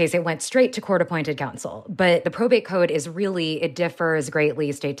Brittany's case, it went straight to court-appointed counsel. But the probate code it differs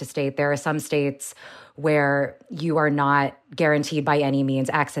greatly state to state. There are some states where you are not guaranteed by any means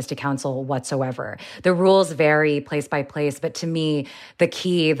access to counsel whatsoever. The rules vary place by place, but to me, the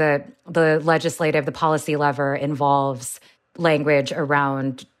key, the legislative, the policy lever involves language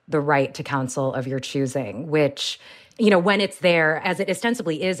around the right to counsel of your choosing, which, when it's there, as it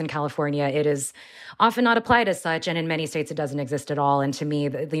ostensibly is in California, it is often not applied as such. And in many states, it doesn't exist at all. And to me,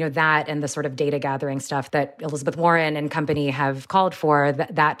 that and the sort of data gathering stuff that Elizabeth Warren and company have called for,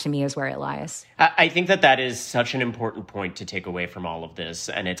 that to me is where it lies. I think that is such an important point to take away from all of this.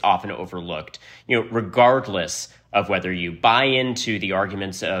 And it's often overlooked, regardless of whether you buy into the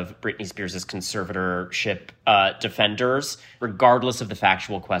arguments of Britney Spears' conservatorship defenders, regardless of the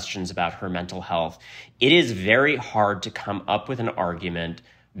factual questions about her mental health, it is very hard to come up with an argument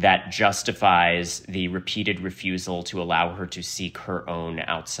that justifies the repeated refusal to allow her to seek her own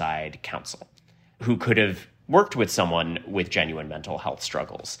outside counsel, who could have worked with someone with genuine mental health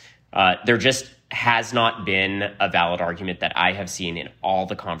struggles. There just has not been a valid argument that I have seen in all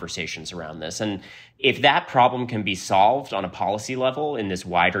the conversations around this. And if that problem can be solved on a policy level in this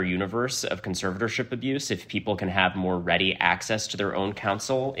wider universe of conservatorship abuse, if people can have more ready access to their own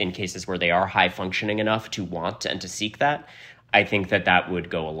counsel in cases where they are high functioning enough to want and to seek that, I think that would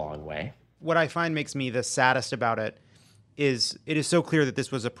go a long way. What I find makes me the saddest about it is so clear that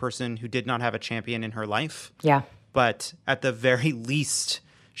this was a person who did not have a champion in her life. Yeah. But at the very least,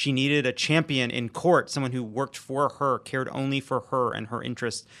 she needed a champion in court, someone who worked for her, cared only for her and her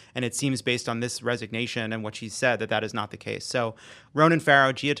interests. And it seems based on this resignation and what she said that is not the case. So Ronan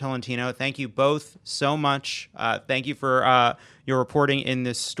Farrow, Jia Tolentino, thank you both so much. Thank you for your reporting in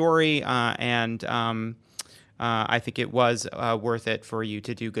this story. I think it was worth it for you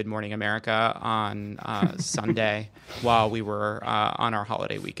to do Good Morning America on Sunday while we were on our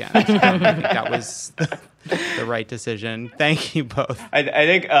holiday weekend. I think that was the right decision. Thank you both. I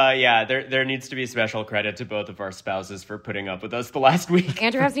think, there needs to be special credit to both of our spouses for putting up with us the last week.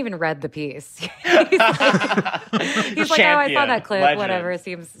 Andrew hasn't even read the piece. He's like, oh, I saw that clip. Legend. Whatever.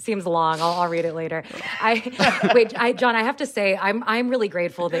 Seems long. I'll read it later. John, I have to say, I'm really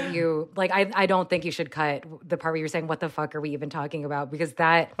grateful that you I don't think you should cut the part where you're saying, what the fuck are we even talking about? Because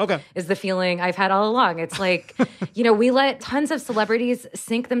that is the feeling I've had all along. It's like, we let tons of celebrities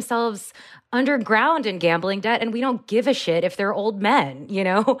sink themselves underground in gambling debt, and we don't give a shit if they're old men,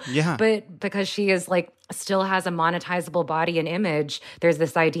 Yeah. But because she is still has a monetizable body and image, there's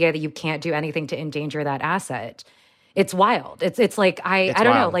this idea that you can't do anything to endanger that asset. It's wild. It's like I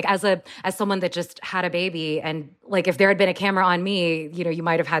don't know, as someone that just had a baby, and if there had been a camera on me, you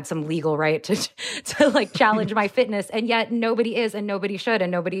might have had some legal right to challenge my fitness, and yet nobody is, and nobody should,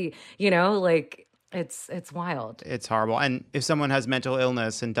 and nobody, it's wild. It's horrible. And if someone has mental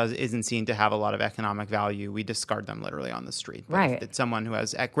illness and isn't seen to have a lot of economic value, we discard them literally on the street. But right. If it's someone who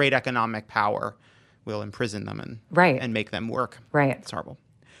has great economic power, we'll imprison them and make them work. Right. It's horrible.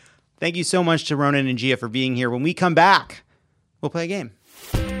 Thank you so much to Ronan and Jia for being here. When we come back, we'll play a game.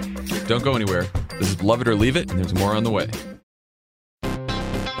 Don't go anywhere. This is Love It or Leave It, and there's more on the way.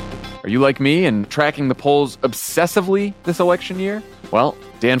 Are you like me and tracking the polls obsessively this election year? Well,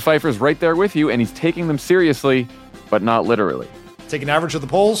 Dan Pfeiffer's right there with you, and he's taking them seriously, but not literally. Take an average of the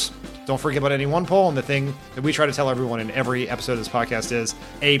polls. Don't forget about any one poll. And the thing that we try to tell everyone in every episode of this podcast is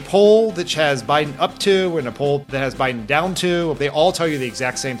a poll that has Biden up to and a poll that has Biden down to, they all tell you the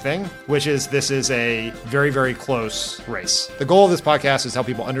exact same thing, which is this is a very, very close race. The goal of this podcast is to help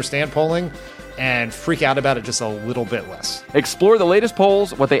people understand polling and freak out about it just a little bit less. Explore the latest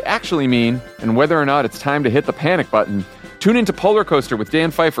polls, what they actually mean, and whether or not it's time to hit the panic button. Tune into Polar Coaster with Dan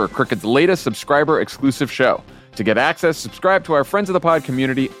Pfeiffer, Crooked's latest subscriber-exclusive show. To get access, subscribe to our Friends of the Pod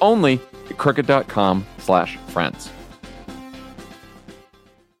community only at crooked.com/friends.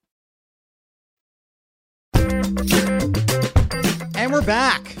 And we're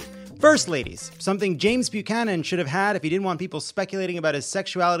back. First ladies, something James Buchanan should have had if he didn't want people speculating about his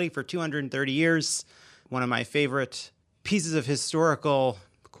sexuality for 230 years. One of my favorite pieces of historical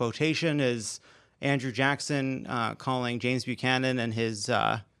quotation is Andrew Jackson calling James Buchanan and his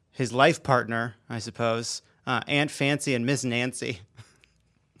life partner, I suppose, Aunt Fancy and Miss Nancy,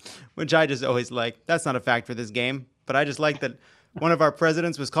 which I just always like. That's not a fact for this game, but I just like that one of our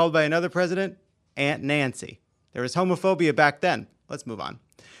presidents was called by another president Aunt Nancy. There was homophobia back then. Let's move on.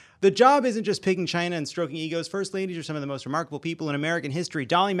 The job isn't just picking China and stroking egos. First ladies are some of the most remarkable people in American history.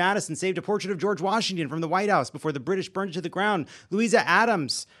 Dolly Madison saved a portrait of George Washington from the White House before the British burned it to the ground. Louisa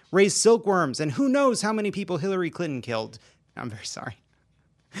Adams raised silkworms, and who knows how many people Hillary Clinton killed. I'm very sorry.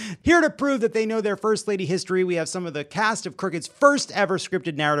 Here to prove that they know their First Lady history, we have some of the cast of Crooked's first ever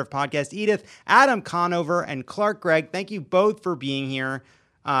scripted narrative podcast, Edith, Adam Conover, and Clark Gregg. Thank you both for being here.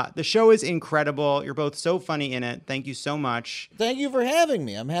 The show is incredible. You're both so funny in it. Thank you so much. Thank you for having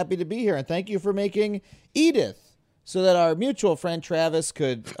me. I'm happy to be here. And thank you for making Edith so that our mutual friend Travis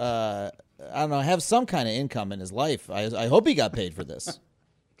could, have some kind of income in his life. I hope he got paid for this.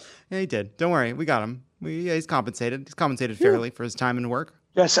 Yeah, he did. Don't worry. We got him. He's compensated. He's compensated fairly for his time and work.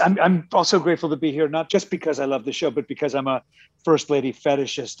 Yes, I'm also grateful to be here, not just because I love the show, but because I'm a First Lady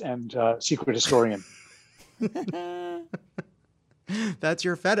fetishist and secret historian. That's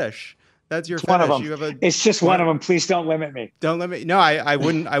your fetish. That's your It's fetish. one of them. It's just one of them. Please don't limit me. Don't limit. No, I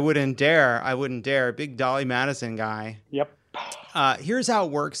wouldn't. I wouldn't dare. I wouldn't dare. Big Dolly Madison guy. Yep. Here's how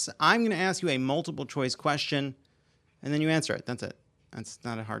it works. I'm going to ask you a multiple choice question, and then you answer it. That's it. That's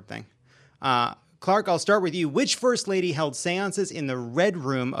not a hard thing. Clark, I'll start with you. Which First Lady held seances in the Red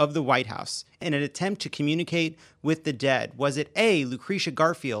Room of the White House in an attempt to communicate with the dead? Was it A, Lucretia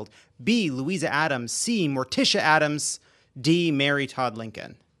Garfield, B, Louisa Adams, C, Morticia Adams, D, Mary Todd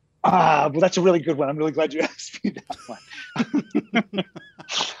Lincoln? Well, that's a really good one. I'm really glad you asked me that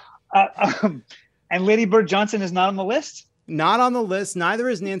one. And Lady Bird Johnson is not on the list? Not on the list. Neither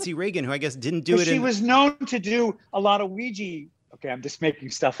is Nancy Reagan, who I guess didn't do it. She was known to do a lot of Ouija. Okay, I'm just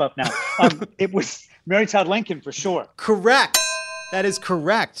making stuff up now. It was Mary Todd Lincoln for sure. Correct. That is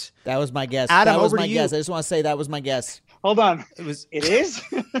correct. That was my guess. Adam, that was over my to you. guess. I just want to say that was my guess. Hold on. It is?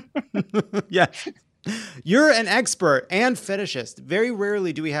 Yeah. You're an expert and fetishist. Very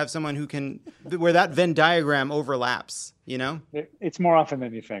rarely do we have someone where that Venn diagram overlaps, you know? It's more often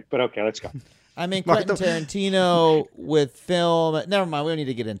than you think, but okay, let's go. I mean, Quentin Tarantino with film. Never mind. We don't need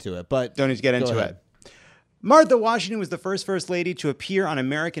to get into it, but don't need to get into it. Martha Washington was the first lady to appear on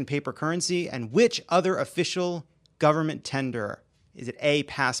American paper currency, and which other official government tender? Is it A,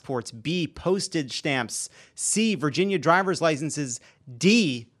 passports, B, postage stamps, C, Virginia driver's licenses,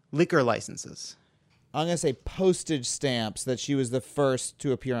 D, liquor licenses? I'm going to say postage stamps, that she was the first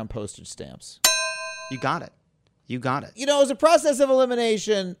to appear on postage stamps. You got it. You got it. You know, it was a process of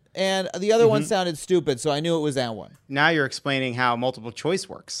elimination, and the other one sounded stupid, so I knew it was that one. Now you're explaining how multiple choice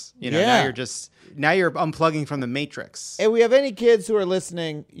works. You know, Yeah. now you're unplugging from the matrix. If we have any kids who are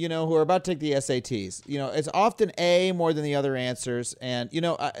listening, you know, who are about to take the SATs, you know, it's often A more than the other answers. And, you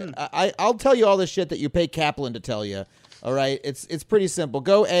know, I'll tell you all the shit that you pay Kaplan to tell you. All right. It's pretty simple.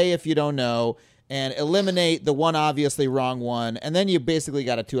 Go A if you don't know, and eliminate the one obviously wrong one. And then you basically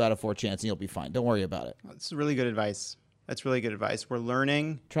got a 2 out of 4 chance and you'll be fine. Don't worry about it. That's really good advice. That's really good advice. We're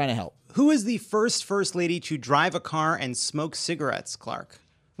learning. Trying to help. Who is the first lady to drive a car and smoke cigarettes, Clark?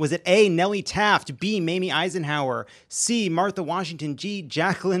 Was it A, Nellie Taft, B, Mamie Eisenhower, C, Martha Washington, G,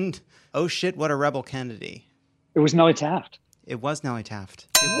 Jacqueline, oh shit, what a rebel Kennedy? It was Nellie Taft. It was Nellie Taft.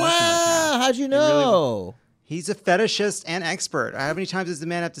 Wow, how'd you know? He's a fetishist and expert. How many times does the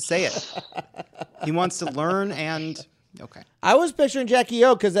man have to say it? He wants to learn and... Okay. I was picturing Jackie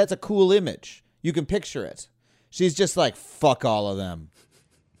O because that's a cool image. You can picture it. She's just like, fuck all of them.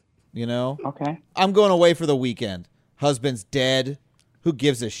 You know? Okay. I'm going away for the weekend. Husband's dead. Who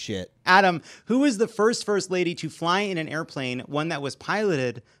gives a shit? Adam, who was the first lady to fly in an airplane, one that was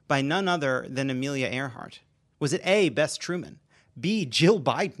piloted by none other than Amelia Earhart? Was it A, Bess Truman, B, Jill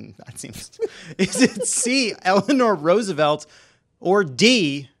Biden? That seems... Is it C, Eleanor Roosevelt, or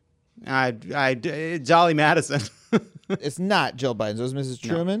D, Dolly Madison? It's not Jill Biden. So it was Mrs.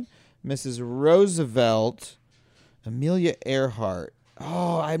 Truman, Mrs. Roosevelt, Amelia Earhart.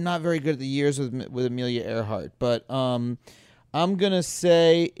 Oh, I'm not very good at the years with Amelia Earhart, but I'm going to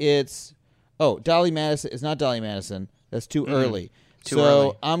say it's... Oh, Dolly Madison. It's not Dolly Madison. That's too early. Too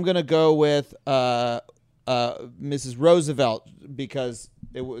early. I'm going to go with Mrs. Roosevelt because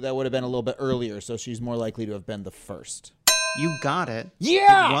that would have been a little bit earlier, so she's more likely to have been the first. You got it.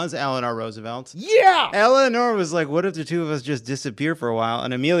 Yeah! It was Eleanor Roosevelt. Yeah! Eleanor was like, what if the two of us just disappear for a while?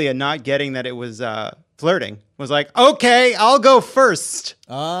 And Amelia, not getting that it was flirting, was like, okay, I'll go first.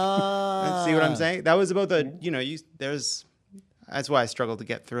 See what I'm saying? That was about the, that's why I struggled to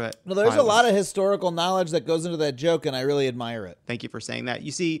get through it. No, there's a lot of historical knowledge that goes into that joke, and I really admire it. Thank you for saying that.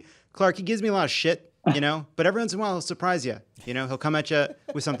 You see, Clark, he gives me a lot of shit But every once in a while he'll surprise you. He'll come at you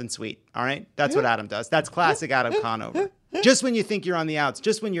with something sweet. All right, that's what Adam does. That's classic Adam Conover. Just when you think you're on the outs,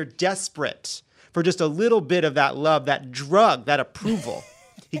 just when you're desperate for just a little bit of that love, that drug, that approval,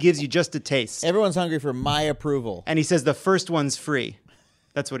 he gives you just a taste. Everyone's hungry for my approval. And he says the first one's free.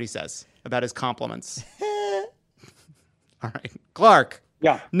 That's what he says about his compliments. All right, Clark.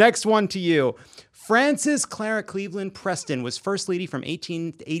 Yeah. Next one to you. Frances Clara Cleveland Preston was First Lady from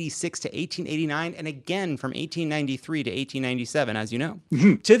 1886 to 1889 and again from 1893 to 1897, as you know.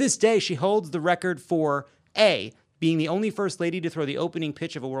 To this day, she holds the record for A, being the only First Lady to throw the opening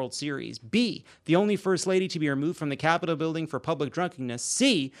pitch of a World Series, B, the only First Lady to be removed from the Capitol building for public drunkenness,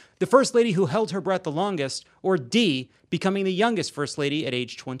 C, the First Lady who held her breath the longest, or D, becoming the youngest First Lady at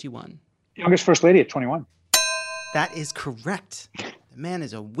age 21. Youngest First Lady at 21. That is correct. The man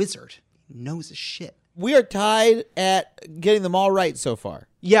is a wizard. Knows his shit. We are tied at getting them all right so far.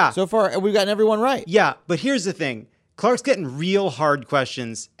 Yeah. So far, we've gotten everyone right. Yeah, but here's the thing. Clark's getting real hard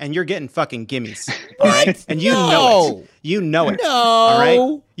questions, and you're getting fucking gimmies. All right? And you know it. You know it. No. All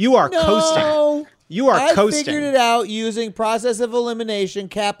right? You are coasting. You are coasting. I figured it out using process of elimination,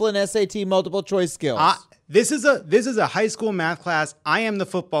 Kaplan SAT multiple choice skills. This is a high school math class. I am the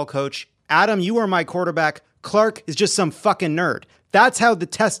football coach. Adam, you are my quarterback. Clark is just some fucking nerd. That's how the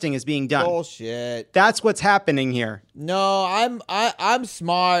testing is being done. Bullshit. That's what's happening here. No, I'm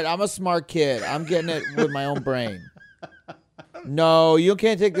smart. I'm a smart kid. I'm getting it with my own brain. No, you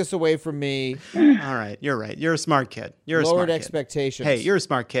can't take this away from me. All right, you're right. You're a smart kid. You're a smart Lowered kid. expectations. Hey, you're a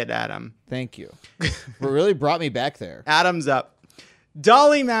smart kid, Adam. Thank you. It really brought me back there. Adam's up.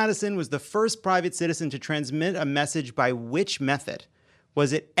 Dolly Madison was the first private citizen to transmit a message by which method?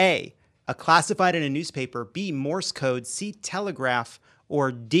 Was it A, a classified in a newspaper, B, Morse code, C, telegraph,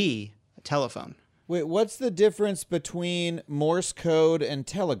 or D, a telephone? Wait, what's the difference between Morse code and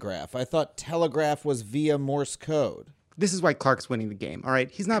telegraph? I thought telegraph was via Morse code. This is why Clark's winning the game, all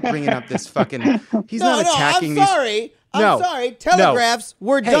right? He's not bringing up this fucking... He's not attacking I'm sorry. I'm sorry. Telegraphs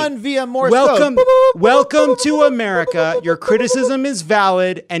were done via Morse code. Welcome to America. Your criticism is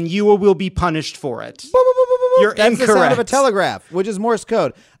valid, and you will be punished for it. You're That's incorrect. the sound of a telegraph, which is Morse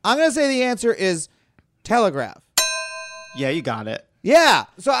code. I'm going to say the answer is telegraph. Yeah, you got it. Yeah.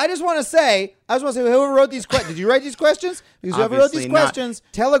 So I just want to say, whoever wrote these questions, did you write these questions? Because whoever wrote these questions,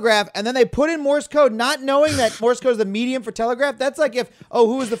 telegraph, and then they put in Morse code, not knowing that Morse code is the medium for telegraph. That's like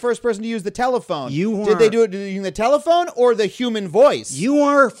who was the first person to use the telephone? Did they do it using the telephone or the human voice? You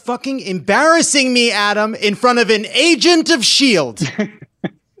are fucking embarrassing me, Adam, in front of an agent of S.H.I.E.L.D.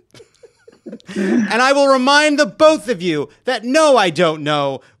 And I will remind the both of you that no, I don't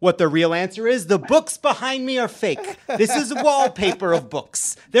know what the real answer is. The books behind me are fake. This is wallpaper of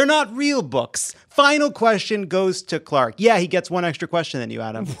books. They're not real books. Final question goes to Clark. Yeah, he gets one extra question than you,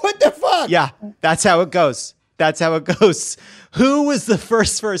 Adam. What the fuck? Yeah, that's how it goes. That's how it goes. Who was the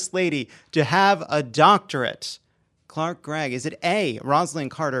first lady to have a doctorate? Clark Gregg. Is it A,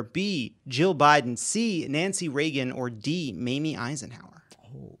 Rosalind Carter, B, Jill Biden, C, Nancy Reagan, or D, Mamie Eisenhower?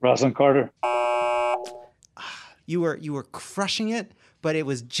 Rosalind Carter. You were crushing it, but it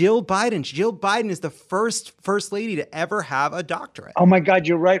was Jill Biden. Jill Biden is the first lady to ever have a doctorate. Oh my God,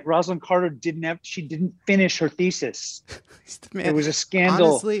 you're right. Rosalind Carter didn't finish her thesis. It was a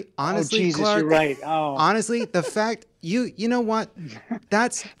scandal. Honestly, Jesus, Clark, you're right. Oh. Honestly, the fact you know what?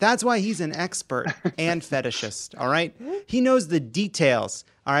 That's why he's an expert and fetishist. All right, he knows the details.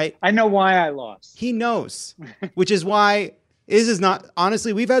 All right, I know why I lost. He knows, which is why this is not.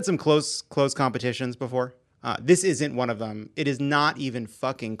 Honestly, we've had some close competitions before. This isn't one of them. It is not even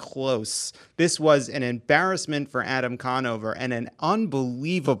fucking close. This was an embarrassment for Adam Conover and an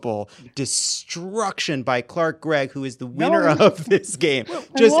unbelievable destruction by Clark Gregg, who is the winner of this game.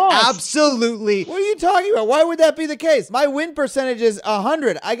 Just absolutely. What are you talking about? Why would that be the case? My win percentage is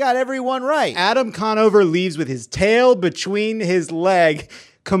 100. I got every one right. Adam Conover leaves with his tail between his leg,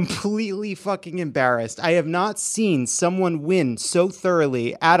 completely fucking embarrassed. I have not seen someone win so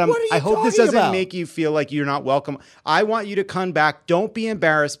thoroughly. Adam, I hope this doesn't make you feel like you're not welcome. I want you to come back. Don't be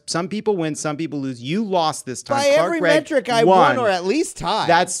embarrassed. Some people win, some people lose. You lost this time. By every metric, I won or at least tied.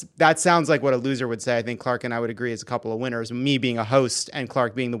 That sounds like what a loser would say. I think Clark and I would agree as a couple of winners, me being a host and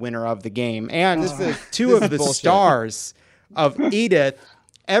Clark being the winner of the game. And two of the stars of Edith.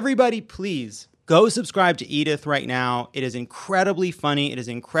 Everybody, please go subscribe to Edith right now. It is incredibly funny. It is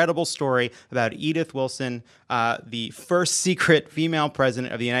an incredible story about Edith Wilson, the first secret female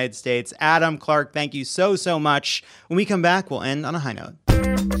president of the United States. Adam, Clark, thank you so much. When we come back, we'll end on a high note.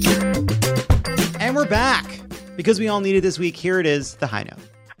 And we're back. Because we all need it this week, here it is, the high note.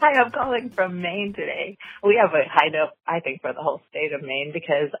 Hi, I'm calling from Maine today. We have a high note, I think, for the whole state of Maine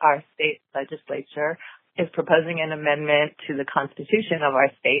because our state legislature is proposing an amendment to the Constitution of our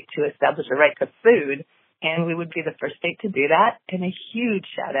state to establish a right to food, and we would be the first state to do that. And a huge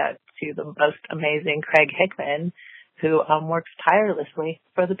shout out to the most amazing Craig Hickman, who works tirelessly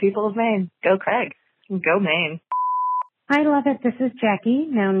for the people of Maine. Go Craig. Go Maine. Hi, love it. This is Jackie,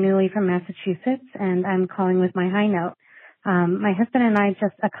 now newly from Massachusetts, and I'm calling with my high note. My husband and I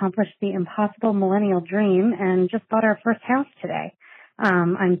just accomplished the impossible millennial dream and just bought our first house today.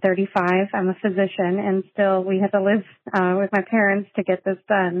 I'm 35. I'm a physician, and still we had to live with my parents to get this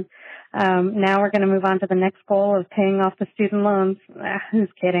done. Now we're going to move on to the next goal of paying off the student loans.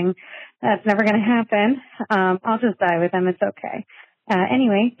 Who's kidding? That's never going to happen. I'll just die with them. It's okay.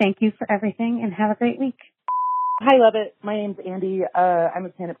 Anyway, thank you for everything, and have a great week. Hi, love it. My name's Andy. I'm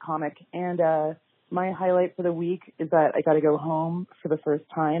a stand-up comic, and my highlight for the week is that I got to go home for the first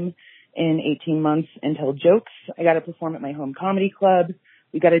time in 18 months and tell jokes. I got to perform at my home comedy club.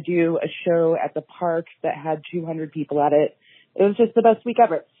 We got to do a show at the park that had 200 people at it. It was just the best week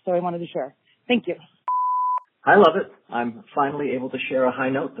ever, so I wanted to share. Thank you. I love it. I'm finally able to share a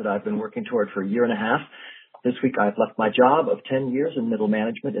high note that I've been working toward for a year and a half. This week I've left my job of 10 years in middle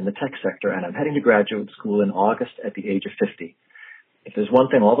management in the tech sector, and I'm heading to graduate school in August at the age of 50. If there's one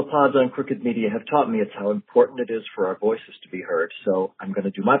thing all the pods on Crooked Media have taught me, it's how important it is for our voices to be heard. So I'm going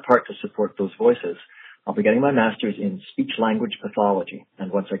to do my part to support those voices. I'll be getting my master's in speech-language pathology,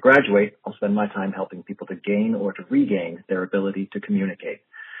 and once I graduate, I'll spend my time helping people to gain or to regain their ability to communicate.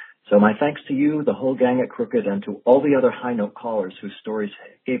 So my thanks to you, the whole gang at Crooked, and to all the other high note callers whose stories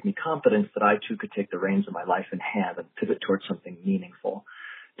gave me confidence that I too could take the reins of my life in hand and pivot towards something meaningful.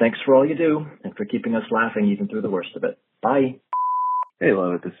 Thanks for all you do and for keeping us laughing even through the worst of it. Bye. Hey,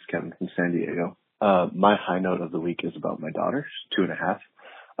 love it. This is Kevin from San Diego. My high note of the week is about my daughter. She's 2.5.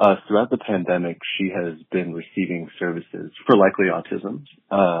 Throughout the pandemic, she has been receiving services for likely autism.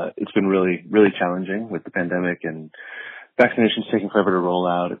 It's been really, really challenging with the pandemic and vaccinations taking forever to roll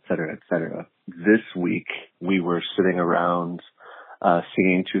out, et cetera, et cetera. This week, we were sitting around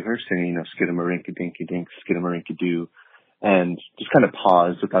singing to her, singing, skidamarinka-dinky-dink, skidamarinka-doo, and just kind of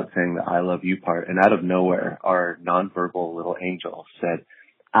paused without saying the I love you part. And out of nowhere, our nonverbal little angel said,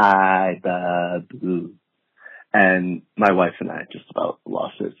 I love you. And my wife and I just about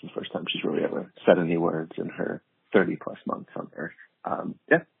lost it. It's the first time she's really ever said any words in her 30-plus months on Earth.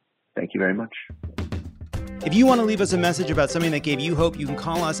 Thank you very much. If you want to leave us a message about something that gave you hope, you can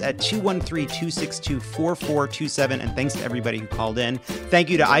call us at 213-262-4427. And thanks to everybody who called in.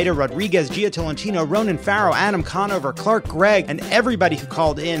 Thank you to Ida Rodriguez, Gia Tolentino, Ronan Farrow, Adam Conover, Clark Gregg, and everybody who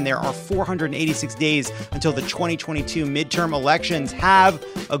called in. There are 486 days until the 2022 midterm elections. Have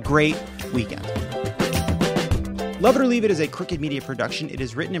a great weekend. Love It or Leave It is a Crooked Media production. It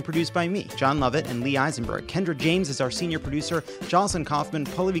is written and produced by me, John Lovett, and Lee Eisenberg. Kendra James is our senior producer. Jocelyn Kaufman,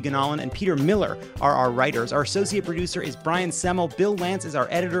 Pallavi Ganalan, and Peter Miller are our writers. Our associate producer is Brian Semmel. Bill Lance is our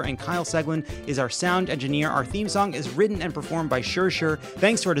editor, and Kyle Seglin is our sound engineer. Our theme song is written and performed by Sure.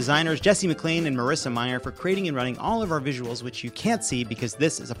 Thanks to our designers, Jesse McLean and Marissa Meyer, for creating and running all of our visuals, which you can't see because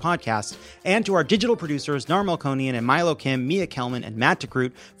this is a podcast. And to our digital producers, Narmal Konian and Milo Kim, Mia Kelman, and Matt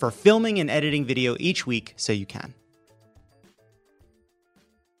DeCroot for filming and editing video each week so you can.